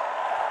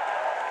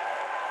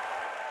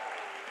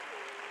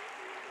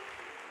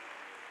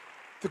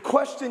 The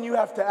question you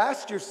have to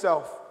ask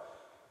yourself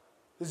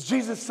is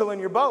Jesus still in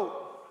your boat?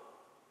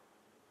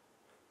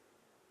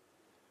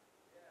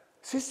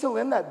 Is he still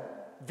in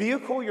that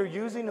vehicle you're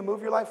using to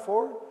move your life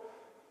forward?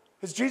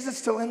 Is Jesus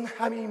still in?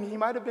 I mean, he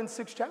might have been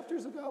 6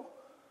 chapters ago.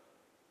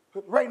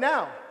 But right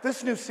now,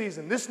 this new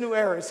season, this new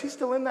era, is he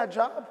still in that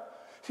job?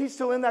 Is he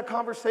still in that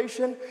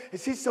conversation?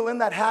 Is he still in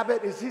that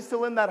habit? Is he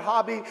still in that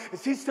hobby?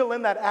 Is he still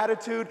in that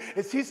attitude?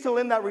 Is he still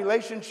in that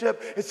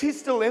relationship? Is he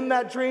still in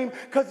that dream?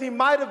 Because he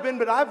might have been,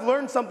 but I've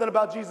learned something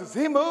about Jesus.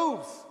 He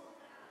moves.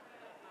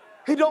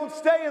 He don't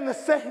stay in the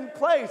same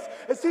place.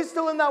 Is he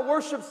still in that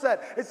worship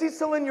set? Is he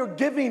still in your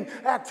giving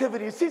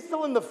activity? Is he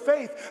still in the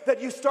faith that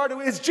you started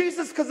with? Is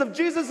Jesus, because if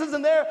Jesus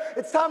isn't there,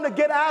 it's time to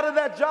get out of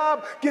that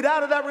job, get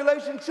out of that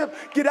relationship,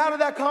 get out of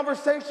that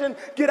conversation,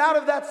 get out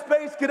of that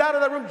space, get out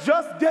of that room.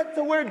 Just get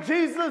to where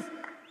Jesus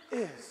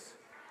is.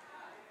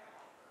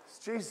 Is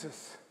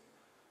Jesus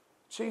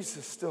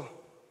still,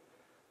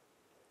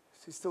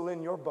 is he still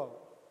in your boat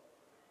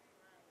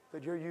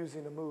that you're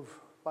using to move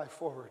life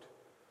forward?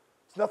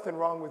 There's nothing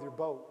wrong with your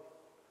boat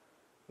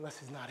unless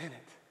he's not in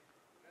it.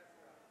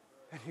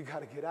 And you got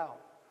to get out.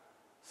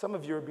 Some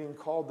of you are being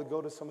called to go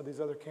to some of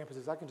these other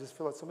campuses. I can just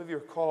feel it. Some of you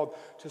are called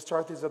to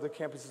start these other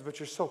campuses, but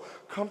you're so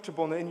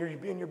comfortable and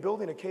you're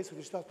building a case with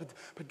your stuff.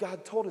 But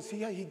God told us,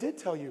 he did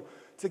tell you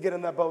to get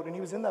in that boat, and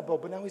he was in that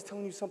boat, but now he's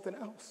telling you something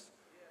else.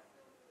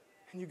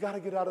 And you got to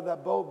get out of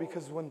that boat,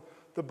 because when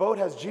the boat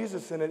has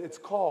Jesus in it, it's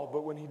called.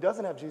 But when he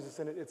doesn't have Jesus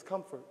in it, it's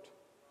comfort.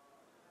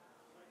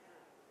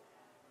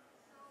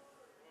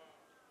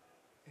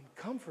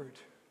 Comfort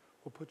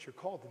will put your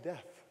call to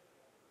death,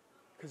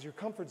 because your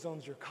comfort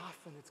zone's your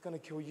coffin. It's going to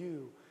kill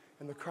you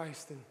and the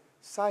Christ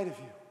inside of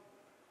you.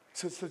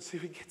 So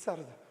he gets out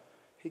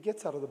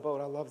of the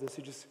boat. I love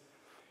this.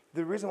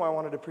 The reason why I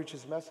wanted to preach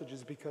this message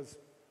is because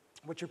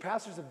what your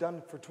pastors have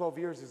done for 12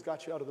 years is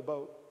got you out of the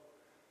boat.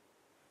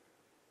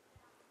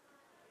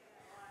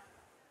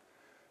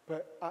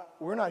 But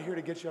we're not here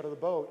to get you out of the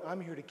boat.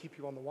 I'm here to keep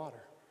you on the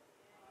water.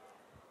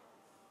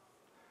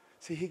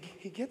 See,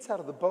 he gets out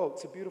of the boat.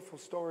 It's a beautiful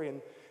story,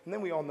 and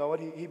then we all know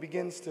it. He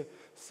begins to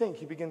sink.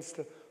 He begins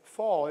to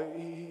fall.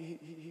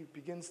 He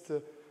begins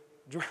to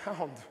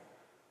drown.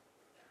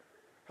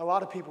 A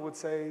lot of people would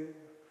say,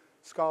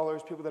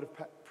 scholars, people that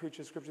have preached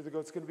the scripture, they go,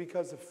 it's going to be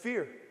because of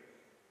fear.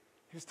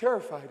 He was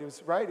terrified. It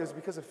was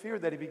because of fear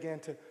that he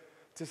began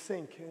to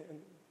sink. And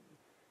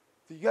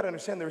you got to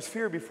understand, there was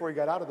fear before he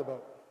got out of the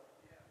boat.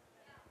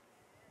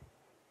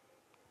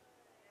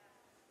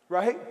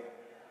 Right?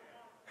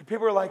 And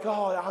people are like,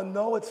 oh, I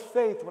know it's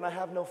faith when I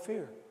have no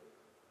fear.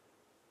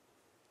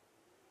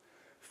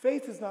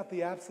 Faith is not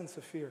the absence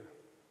of fear.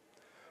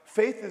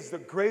 Faith is the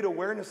great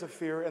awareness of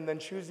fear and then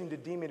choosing to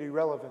deem it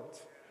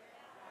irrelevant.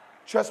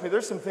 Trust me,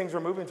 there's some things we're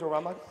moving to where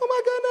I'm like, oh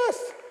my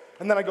goodness.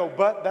 And then I go,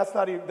 but that's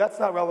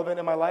not relevant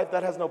in my life.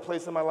 That has no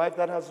place in my life.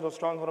 That has no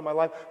stronghold in my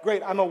life.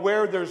 Great, I'm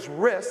aware there's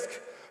risk,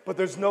 but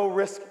there's no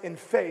risk in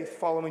faith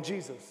following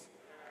Jesus.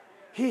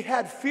 He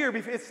had fear.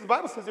 The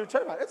Bible says they were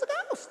terrified. It's a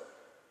ghost.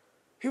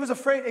 He was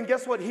afraid, and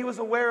guess what? He was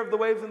aware of the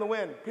waves and the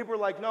wind. People were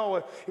like, no,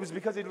 it was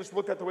because he just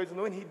looked at the waves and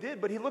the wind. He did,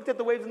 but he looked at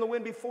the waves and the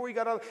wind before he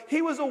got out.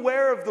 He was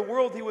aware of the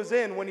world he was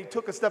in when he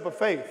took a step of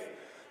faith.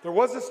 There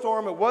was a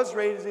storm. It was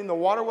raging. The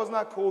water was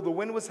not cool. The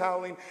wind was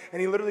howling,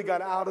 and he literally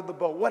got out of the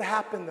boat. What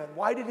happened then?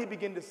 Why did he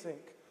begin to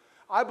sink?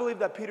 I believe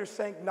that Peter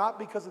sank not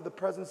because of the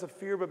presence of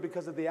fear, but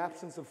because of the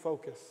absence of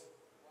focus.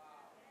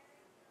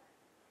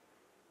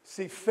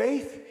 See,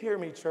 faith, hear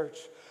me, church,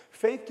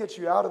 faith gets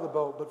you out of the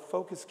boat, but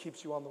focus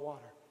keeps you on the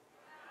water.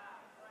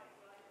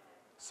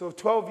 So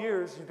 12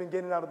 years, you've been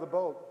getting out of the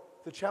boat.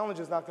 the challenge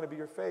is not going to be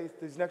your faith.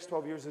 These next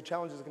 12 years, the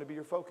challenge is going to be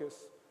your focus.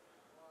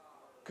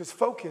 Because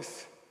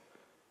focus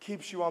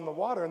keeps you on the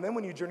water. And then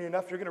when you journey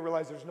enough, you're going to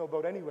realize there's no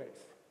boat anyways.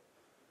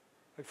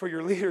 Like for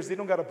your leaders, they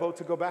don't got a boat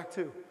to go back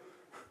to.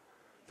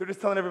 They're just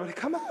telling everybody,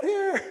 come out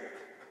here.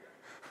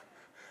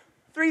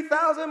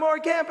 3,000 more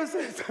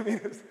campuses. I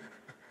mean, it's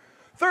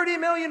 30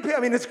 million people.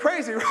 I mean, it's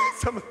crazy, right?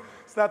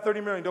 It's not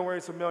 30 million. Don't worry,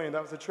 it's a million.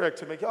 That was a trick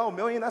to make, a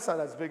million? That's not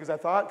as big as I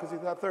thought because you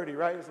thought 30,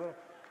 right? It's a little...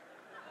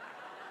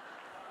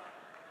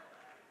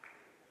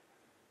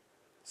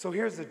 So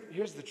here's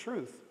the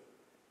truth.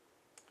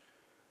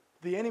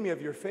 The enemy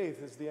of your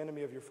faith is the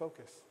enemy of your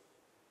focus.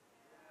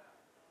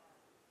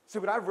 See,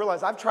 what I've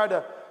realized,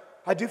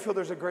 I do feel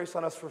there's a grace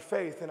on us for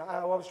faith, and I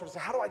always try to say,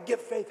 how do I give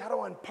faith? How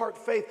do I impart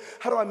faith?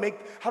 How do I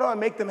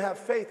make them have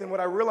faith? And what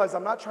I realize,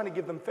 I'm not trying to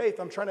give them faith,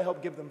 I'm trying to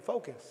help give them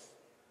focus.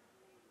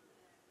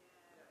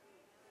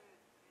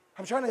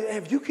 I'm trying to,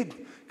 if you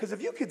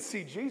could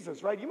see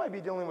Jesus, right? You might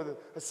be dealing with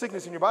a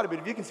sickness in your body, but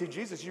if you can see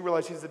Jesus, you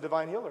realize he's the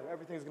divine healer.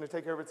 Everything's going to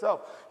take care of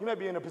itself. You might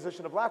be in a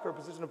position of lack or a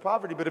position of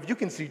poverty, but if you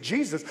can see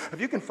Jesus, if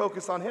you can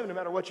focus on him no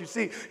matter what you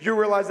see, you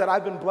realize that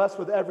I've been blessed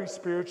with every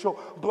spiritual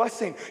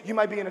blessing. You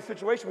might be in a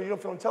situation where you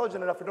don't feel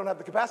intelligent enough or don't have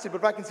the capacity, but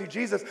if I can see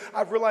Jesus,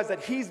 I've realized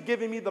that he's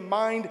giving me the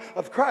mind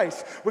of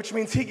Christ, which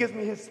means he gives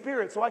me his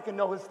spirit so I can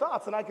know his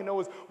thoughts and I can know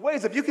his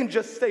ways. If you can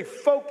just stay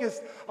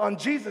focused on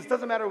Jesus,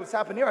 doesn't matter what's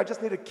happening here, I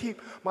just need to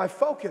keep my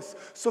focus.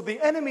 So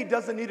the enemy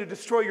doesn't need to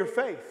destroy your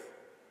faith.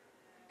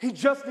 He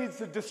just needs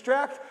to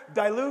distract,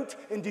 dilute,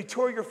 and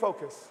detour your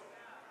focus.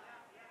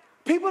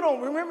 People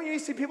don't, remember you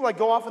see people like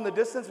go off in the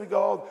distance, we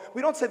go,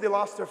 we don't say they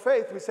lost their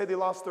faith, we say they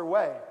lost their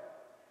way.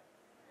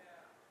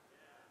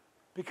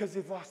 Because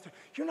they've lost their,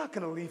 you're not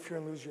going to leave here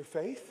and lose your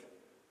faith.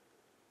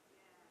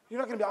 You're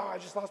not going to be, I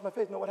just lost my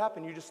faith. No, what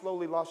happened? You just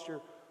slowly lost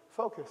your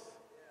focus.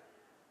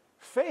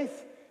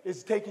 Faith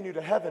is taking you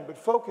to heaven, but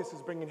focus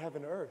is bringing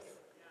heaven to earth.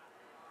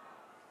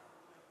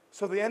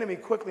 So the enemy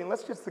quickly, and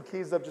let's get the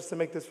keys up just to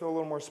make this feel a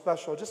little more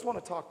special. I just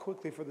want to talk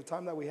quickly for the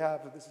time that we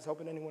have, if this is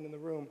helping anyone in the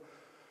room,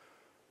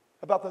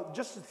 about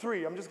just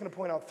three. I'm just going to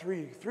point out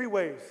three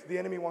ways the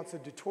enemy wants to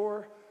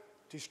detour,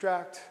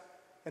 distract,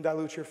 and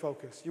dilute your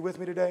focus. You with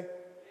me today?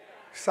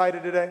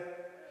 Excited today?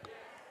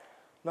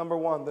 Number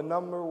one, the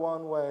number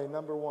one way,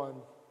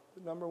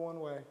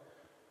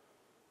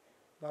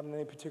 not in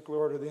any particular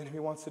order, the enemy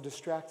wants to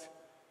distract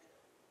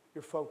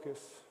your focus.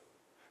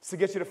 It's to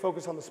get you to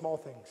focus on the small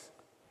things.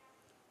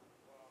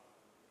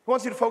 He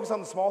wants you to focus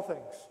on the small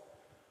things.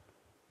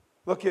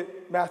 Look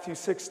at Matthew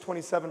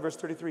 6:27, verse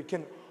 33.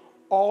 Can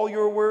all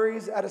your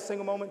worries add a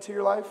single moment to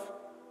your life?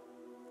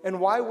 And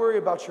why worry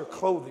about your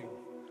clothing?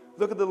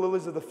 Look at the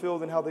lilies of the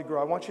field and how they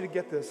grow. I want you to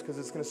get this because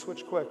it's going to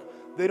switch quick.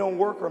 They don't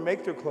work or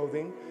make their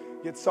clothing,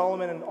 yet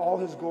Solomon in all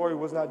his glory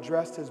was not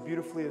dressed as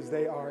beautifully as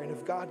they are. And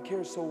if God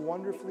cares so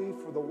wonderfully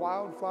for the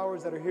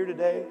wildflowers that are here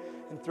today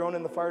and thrown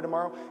in the fire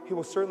tomorrow, he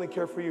will certainly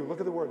care for you. Look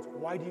at the words.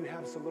 Why do you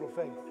have so little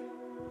faith?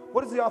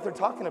 What is the author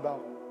talking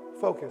about?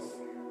 Focus.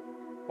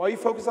 Why you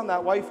focus on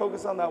that? Why you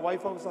focus on that? Why you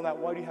focus on that?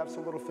 Why do you have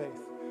so little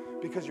faith?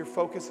 Because your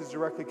focus is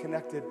directly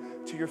connected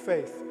to your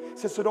faith. It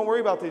says, so don't worry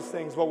about these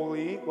things. What will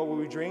we eat? What will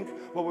we drink?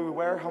 What will we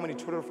wear? How many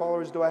Twitter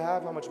followers do I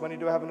have? How much money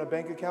do I have in a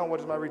bank account? What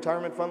does my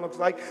retirement fund look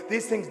like?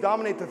 These things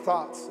dominate the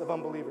thoughts of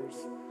unbelievers.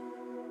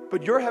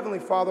 But your heavenly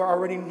Father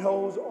already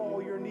knows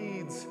all your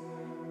needs.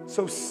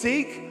 So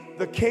seek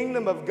the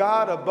kingdom of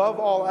God above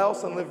all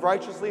else and live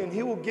righteously, and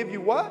he will give you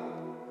what?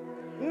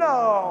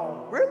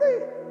 No.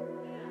 Really?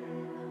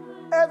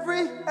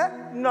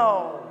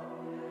 No.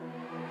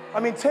 I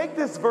mean, take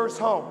this verse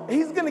home.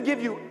 He's going to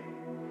give you.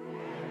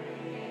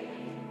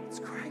 It's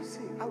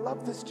crazy. I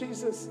love this,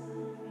 Jesus.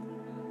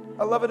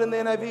 I love it in the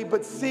NIV.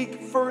 But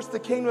seek first the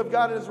kingdom of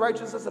God and his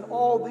righteousness, and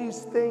all these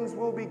things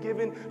will be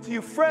given to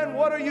you. Friend,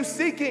 what are you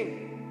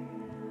seeking?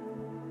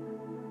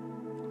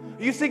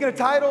 Are you seeking a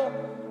title?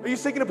 Are you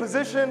seeking a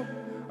position?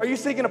 Are you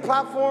seeking a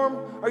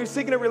platform? Are you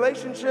seeking a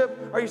relationship?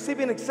 Are you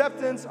seeking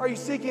acceptance? Are you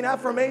seeking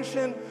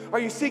affirmation? Are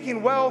you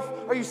seeking wealth?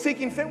 Are you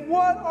seeking fame?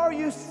 What are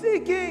you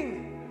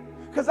seeking?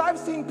 Because I've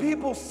seen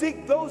people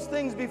seek those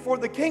things before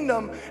the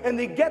kingdom, and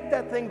they get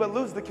that thing but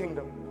lose the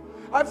kingdom.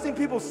 I've seen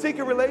people seek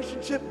a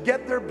relationship,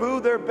 get their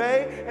boo, their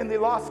bae, and they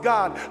lost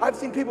God. I've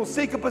seen people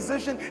seek a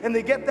position, and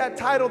they get that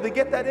title, they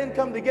get that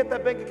income, they get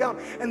that bank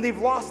account, and they've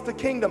lost the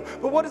kingdom.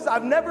 But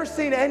I've never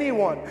seen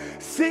anyone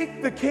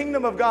seek the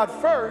kingdom of God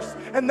first,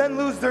 and then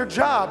lose their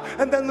job,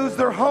 and then lose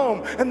their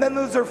home, and then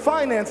lose their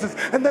finances,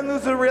 and then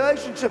lose their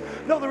relationship.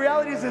 No, the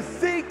reality is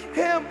seek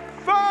him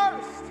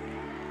first.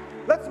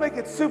 Let's make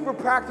it super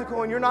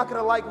practical, and you're not going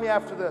to like me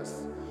after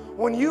this.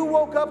 When you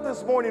woke up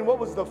this morning, what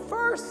was the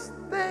first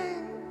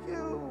thing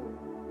you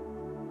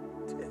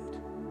did?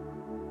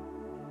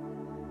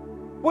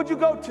 What'd you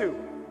go to?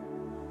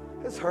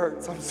 This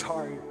hurts, I'm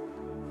sorry.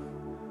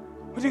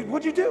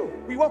 What'd you do?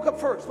 You woke up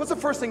first. What's the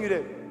first thing you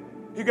did?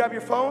 You grab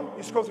your phone,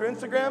 you scroll through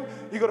Instagram,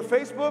 you go to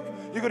Facebook,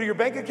 you go to your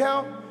bank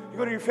account, you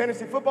go to your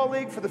fantasy football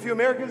league for the few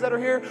Americans that are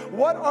here.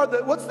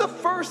 What's the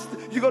first,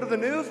 you go to the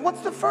news,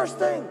 what's the first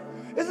thing?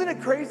 Isn't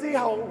it crazy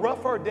how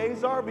rough our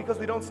days are because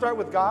we don't start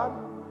with God?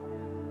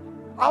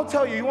 I'll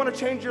tell you, you want to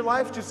change your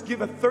life? Just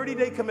give a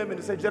 30-day commitment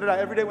to say, Jedidiah,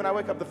 every day when I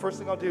wake up, the first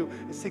thing I'll do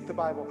is seek the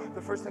Bible.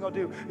 The first thing I'll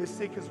do is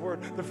seek His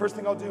Word. The first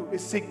thing I'll do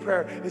is seek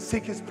prayer, is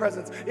seek His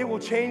presence. It will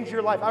change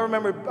your life. I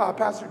remember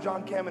Pastor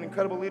John Cam, an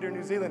incredible leader in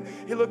New Zealand,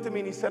 he looked at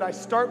me and he said, I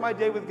start my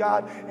day with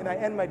God and I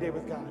end my day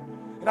with God.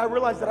 And I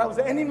realized that I was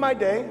ending my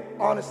day,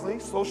 honestly,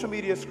 social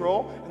media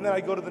scroll, and then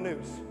I'd go to the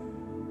news.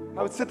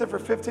 I would sit there for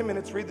 15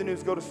 minutes, read the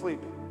news, go to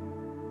sleep.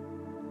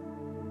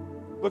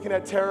 Looking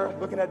at terror,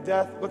 looking at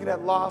death, looking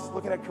at loss,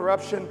 looking at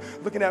corruption,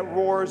 looking at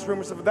wars,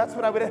 rumors of, that's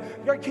what I would,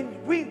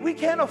 we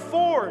can't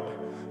afford.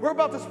 We're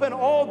about to spend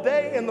all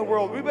day in the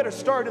world. We better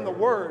start in the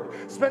Word.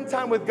 Spend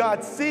time with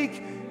God. Seek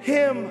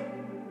Him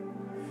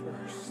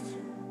first.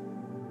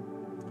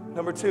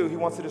 Number 2, He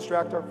wants to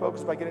distract our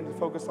focus by getting to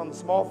focus on the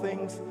small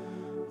things,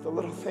 the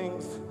little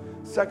things.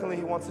 Secondly,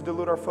 He wants to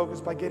dilute our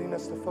focus by getting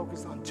us to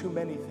focus on too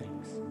many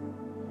things.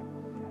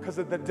 Because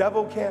if the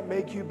devil can't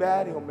make you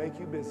bad, he'll make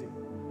you busy.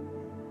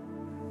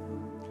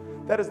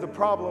 That is the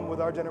problem with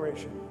our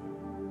generation.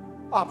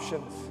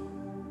 Options.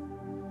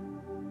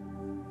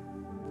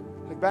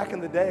 Like back in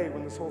the day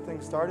when this whole thing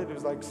started, it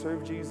was like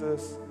serve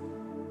Jesus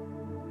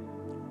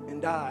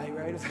and die,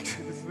 right? It's like,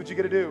 this is what you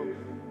got to do.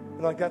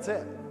 And like, that's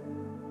it.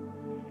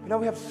 You know,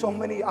 we have so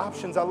many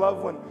options. I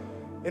love when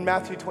in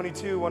Matthew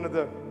 22, one of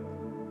the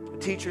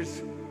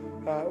teachers,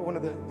 one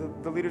of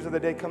the leaders of the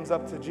day comes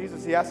up to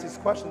Jesus. He asks these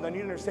questions. I need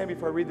to understand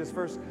before I read this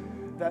verse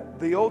that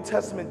the Old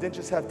Testament didn't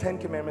just have 10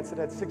 commandments, it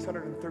had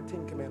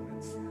 613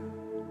 commandments.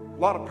 A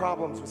lot of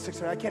problems with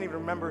 600. I can't even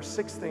remember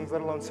 6 things, let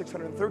alone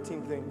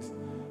 613 things.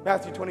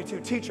 Matthew 22,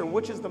 teacher,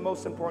 which is the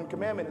most important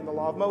commandment in the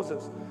law of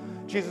Moses?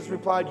 Jesus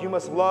replied, you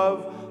must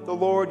love the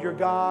Lord your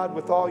God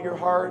with all your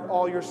heart,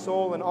 all your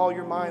soul, and all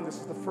your mind.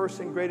 This is the first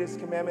and greatest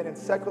commandment. And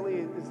secondly,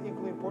 it is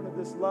equally important,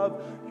 this, love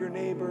your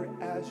neighbor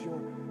as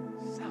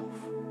yourself.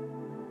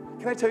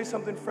 Can I tell you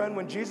something, friend?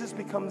 When Jesus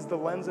becomes the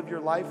lens of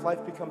your life,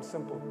 life becomes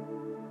simple.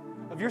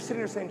 If you're sitting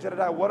here saying,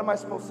 Jedidiah, what am I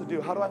supposed to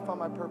do? How do I find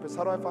my purpose?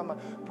 How do I find my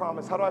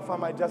promise? How do I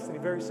find my destiny?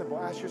 Very simple.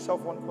 Ask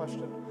yourself one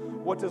question.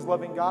 What does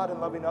loving God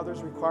and loving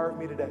others require of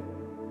me today?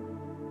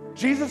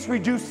 Jesus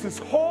reduced this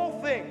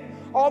whole thing,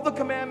 all the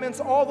commandments,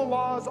 all the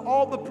laws,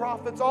 all the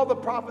prophets, all the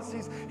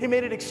prophecies. He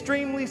made it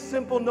extremely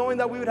simple, knowing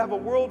that we would have a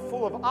world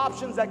full of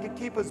options that could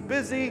keep us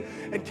busy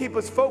and keep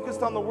us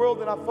focused on the world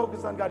and not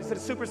focused on God. He said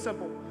it's super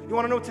simple. You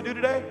want to know what to do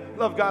today?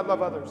 Love God,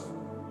 love others.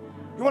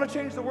 You want to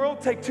change the world?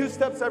 Take 2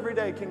 steps every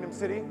day, Kingdom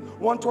City.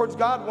 1 towards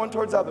God, 1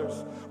 towards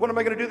others. What am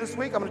I going to do this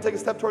week? I'm going to take a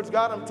step towards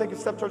God. I'm going to take a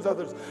step towards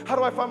others. How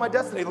do I find my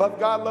destiny? Love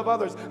God, love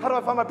others. How do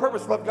I find my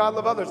purpose? Love God,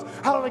 love others.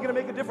 How am I going to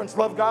make a difference?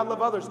 Love God,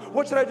 love others.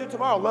 What should I do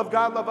tomorrow? Love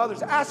God, love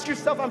others. Ask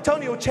yourself, I'm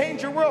telling you, it'll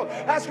change your world.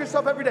 Ask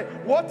yourself every day,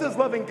 what does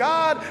loving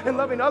God and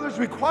loving others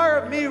require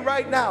of me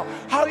right now?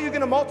 How are you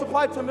going to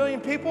multiply to 1 million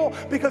people?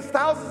 Because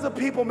thousands of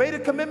people made a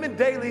commitment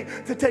daily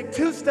to take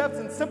 2 steps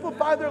and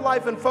simplify their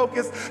life and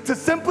focus to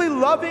simply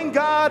loving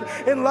God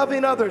and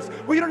loving others.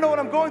 Well, you don't know what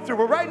I'm going through.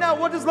 But right now,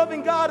 what does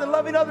loving God and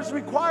loving others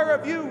require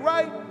of you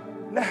right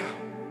now?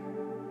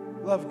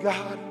 Love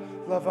God,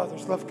 love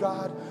others. Love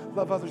God,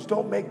 love others.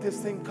 Don't make this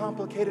thing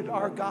complicated.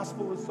 Our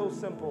gospel is so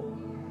simple.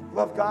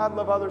 Love God,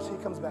 love others. He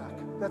comes back.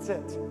 That's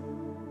it.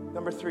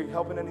 Number 3,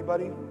 helping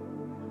anybody?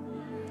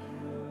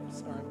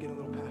 Sorry, I'm getting a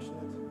little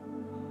passionate.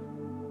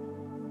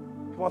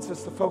 He wants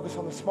us to focus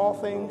on the small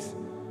things.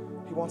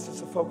 He wants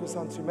us to focus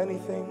on too many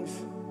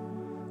things.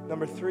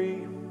 Number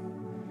 3,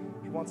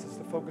 He wants us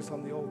to focus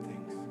on the old things.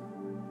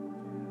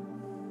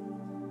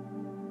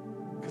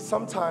 Because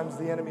sometimes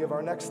the enemy of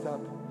our next step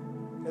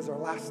is our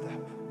last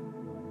step.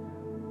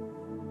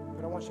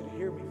 But I want you to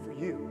hear me. For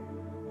you,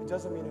 it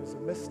doesn't mean it was a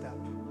misstep.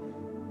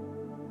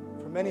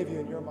 For many of you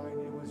in your mind,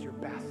 it was your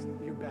best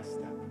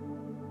step.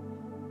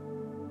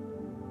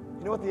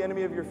 You know what the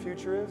enemy of your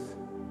future is?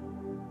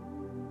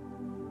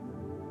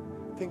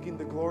 Thinking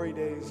the glory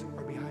days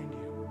are behind you.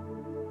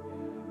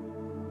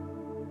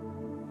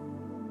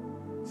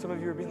 Some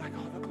of you are being like,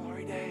 oh, the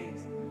glory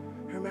days.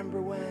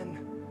 Remember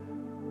when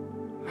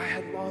I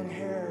had long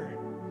hair?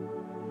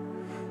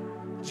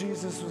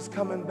 Jesus was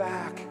coming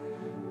back.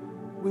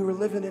 We were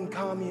living in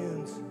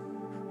communes.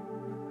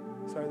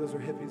 Sorry, those were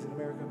hippies in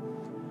America.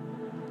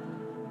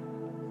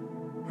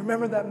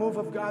 Remember that move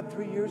of God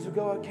 3 years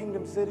ago at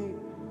Kingdom City?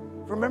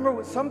 Remember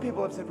what some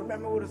people have said,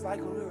 remember what it was like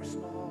when we were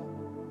small?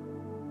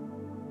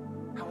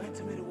 How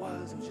intimate it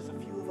was just a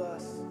few of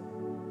us.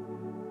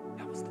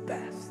 That was the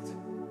best.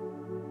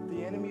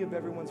 The enemy of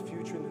everyone's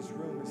future in this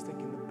room is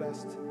thinking the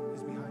best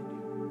is behind you.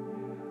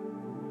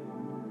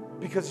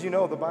 Because you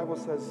know the Bible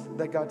says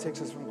that God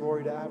takes us from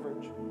glory to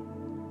average.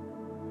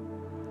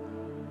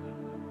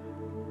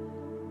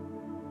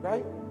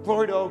 Right?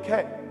 Glory to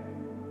okay.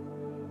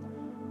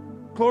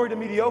 Glory to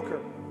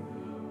mediocre.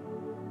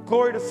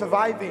 Glory to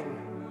surviving.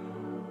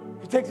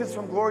 He takes us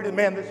from glory to,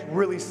 man, this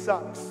really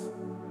sucks.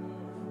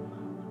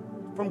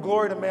 From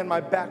glory to, man,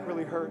 my back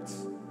really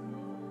hurts.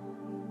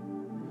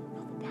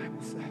 No, the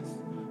Bible says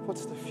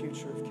What's the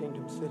future of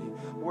Kingdom City?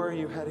 Where are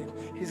you headed?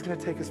 He's going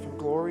to take us from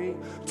glory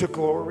to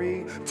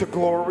glory to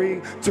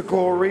glory to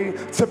glory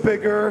to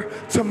bigger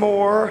to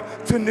more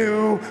to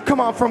new. Come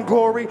on, from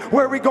glory.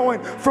 Where are we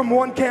going? From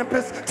 1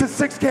 campus to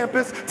 6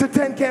 campuses to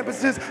 10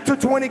 campuses to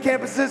 20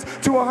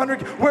 campuses to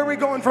 100. Where are we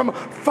going? From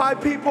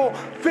 5 people,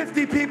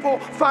 50 people,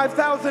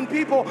 5,000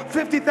 people,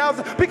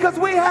 50,000. Because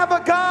we have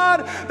a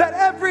God that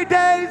every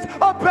day's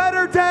a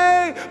better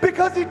day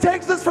because he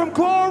takes us from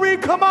glory,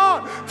 come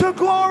on, to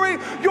glory.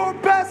 Your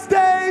best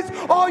days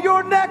are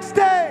your next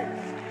days.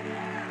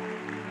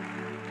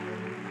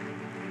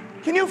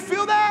 Can you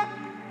feel that?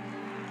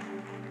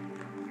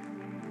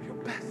 Your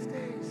best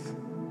days.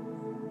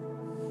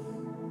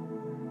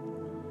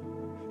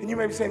 And you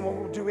may be saying,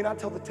 well, do we not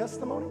tell the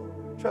testimony?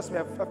 Trust me,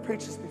 I've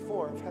preached this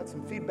before. I've had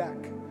some feedback.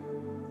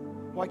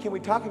 Why can't we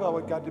talk about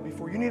what God did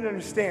before? You need to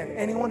understand,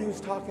 anyone who's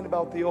talking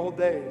about the old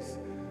days,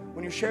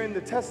 when you're sharing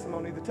the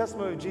testimony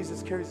of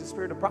Jesus carries the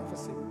spirit of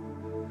prophecy,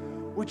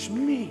 which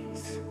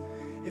means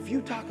if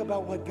you talk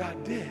about what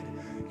God did,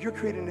 you're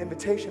creating an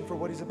invitation for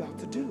what he's about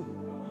to do.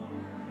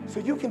 So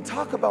you can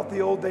talk about the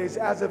old days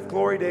as if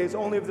glory days,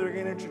 only if they're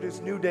going to introduce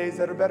new days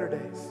that are better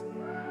days.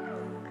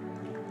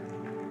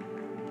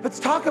 Let's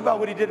talk about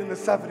what he did in the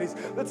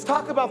 70s. Let's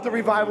talk about the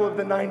revival of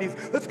the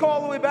 90s. Let's go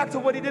all the way back to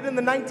what he did in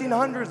the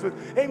 1900s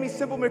with Amy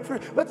Simple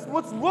McPherson. Let's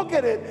look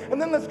at it,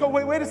 and then let's go,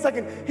 wait a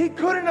second. He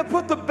couldn't have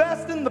put the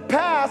best in the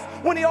past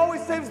when he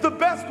always saves the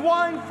best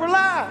wine for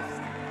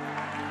last.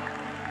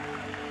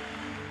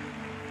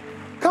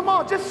 Come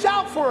on, just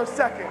shout for a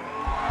second.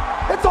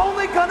 It's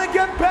only gonna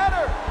get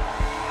better.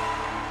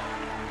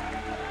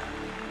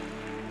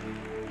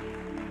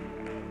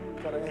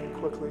 Gotta end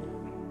quickly.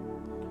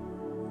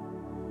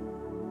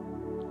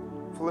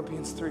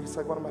 Philippians 3, it's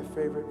like one of my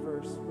favorite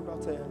verses. We're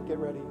about to end, get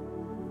ready.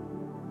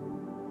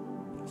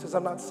 It says,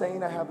 I'm not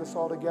saying I have this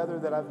all together,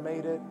 that I've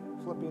made it.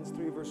 Philippians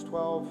 3, verse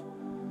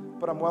 12.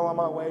 But I'm well on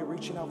my way,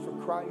 reaching out for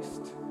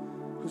Christ,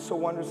 who so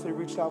wondrously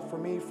reached out for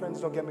me.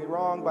 Friends, don't get me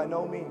wrong, by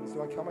no means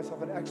do I count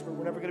myself an expert.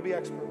 We're never going to be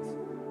experts.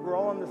 We're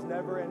all on this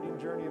never-ending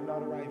journey of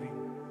not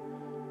arriving.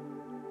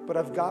 But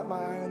I've got my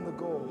eye on the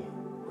goal,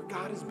 where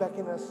God is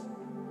beckoning us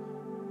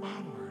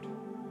onward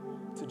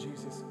to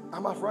Jesus.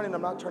 I'm off running,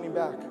 I'm not turning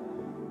back.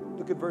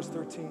 Look at verse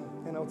 13,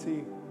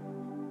 NLT.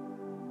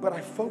 But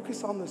I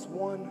focus on this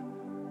one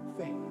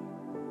thing.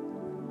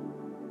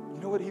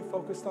 You know what he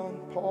focused on,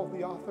 Paul,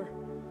 the author?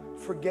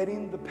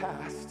 Forgetting the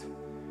past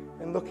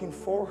and looking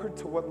forward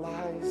to what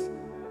lies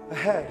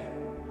ahead.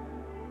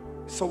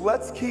 So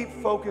let's keep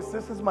focused.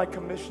 This is my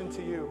commission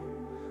to you.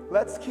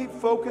 Let's keep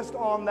focused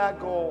on that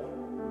goal.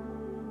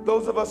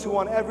 Those of us who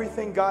want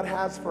everything God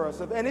has for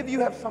us. If any of you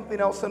have something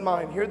else in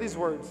mind, hear these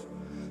words.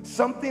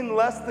 Something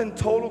less than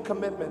total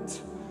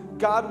commitment,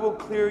 God will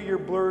clear your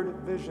blurred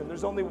vision.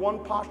 There's only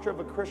one posture of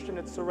a Christian,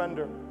 it's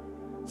surrender.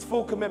 It's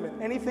full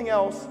commitment. Anything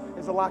else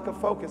is a lack of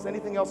focus.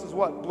 Anything else is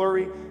what?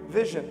 Blurry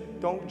vision.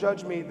 Don't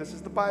judge me. This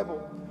is the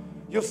Bible.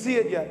 You'll see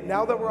it yet.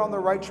 Now that we're on the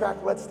right track,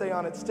 let's stay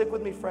on it. Stick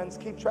with me, friends.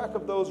 Keep track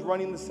of those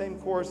running the same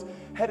course,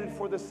 headed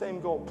for the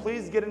same goal.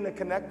 Please get in a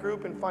connect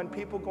group and find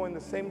people going the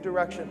same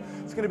direction.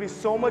 It's going to be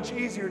so much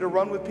easier to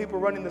run with people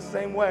running the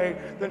same way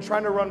than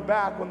trying to run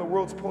back when the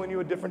world's pulling you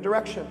a different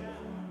direction.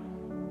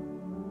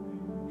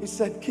 He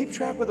said, keep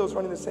track of those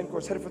running the same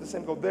course, headed for the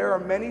same goal. There are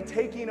many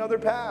taking other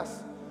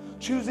paths,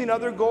 choosing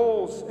other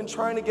goals, and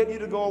trying to get you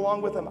to go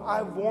along with them.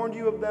 I've warned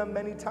you of them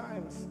many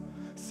times.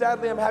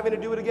 Sadly, I'm having to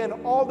do it again.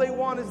 All they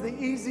want is the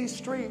easy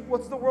street.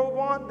 What's the world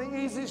want? The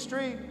easy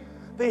street.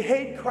 They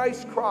hate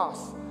Christ's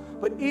cross,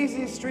 but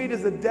easy street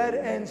is a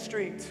dead-end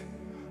street.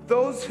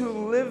 Those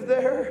who live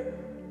there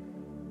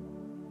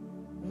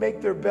make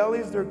their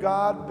bellies their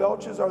God,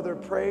 belches are their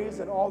praise,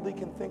 and all they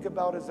can think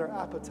about is their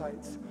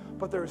appetites.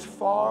 But there's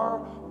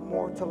far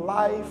more to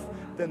life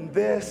than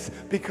this,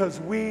 because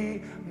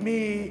we,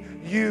 me,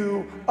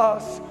 you,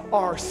 us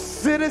are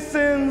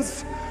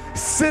citizens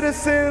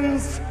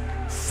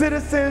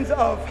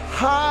of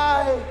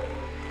high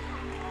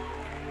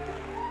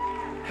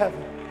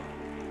heaven.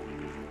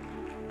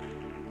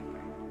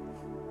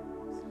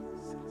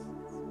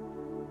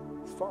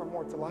 There's far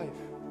more to life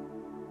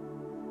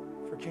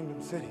for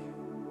Kingdom City.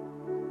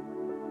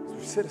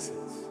 We're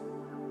citizens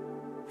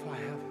of high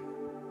heaven.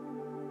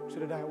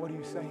 Jedidiah, what are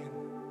you saying?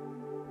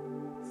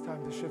 It's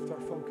time to shift our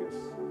focus.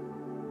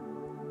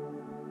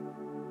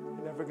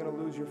 You're never going to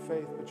lose your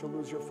faith, but you'll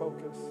lose your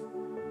focus.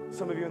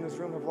 Some of you in this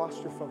room have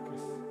lost your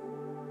focus.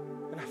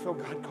 And I feel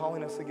God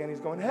calling us again. He's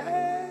going,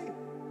 hey,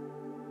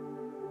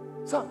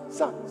 son,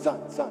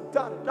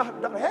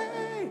 daughter,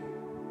 hey.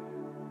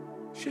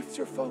 Shift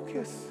your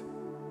focus.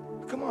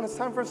 Come on, it's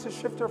time for us to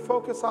shift our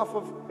focus off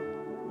of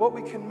what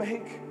we can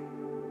make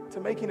to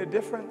making a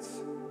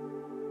difference.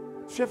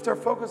 Shift our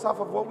focus off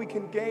of what we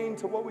can gain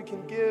to what we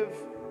can give.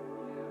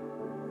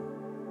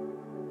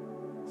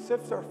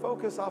 Shift our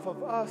focus off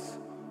of us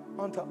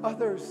onto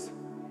others.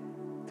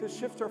 To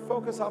shift our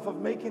focus off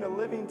of making a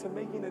living to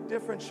making a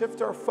difference.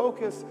 Shift our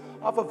focus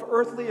off of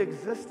earthly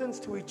existence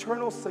to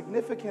eternal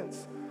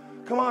significance.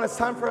 Come on, it's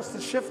time for us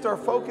to shift our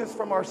focus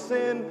from our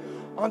sin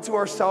onto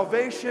our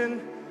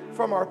salvation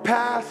from our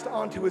past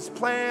onto his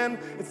plan.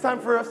 It's time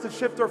for us to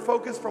shift our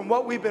focus from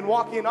what we've been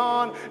walking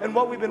on and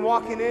what we've been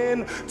walking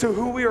in to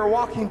who we are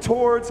walking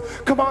towards.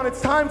 Come on,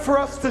 it's time for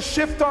us to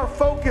shift our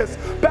focus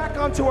back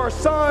onto our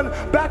Son,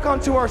 back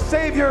onto our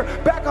Savior,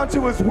 back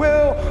onto his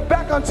will,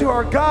 back onto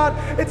our God.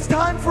 It's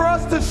time for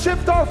us to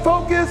shift our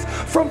focus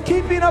from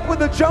keeping up with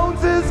the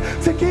Joneses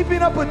to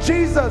keeping up with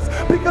Jesus,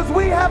 because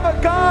we have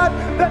a God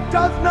that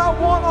does not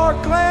want our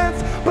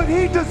glance, but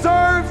he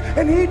deserves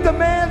and he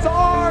demands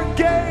our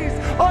gaze,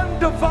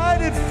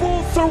 undivided,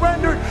 full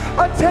surrendered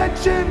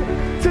attention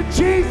to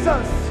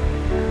Jesus.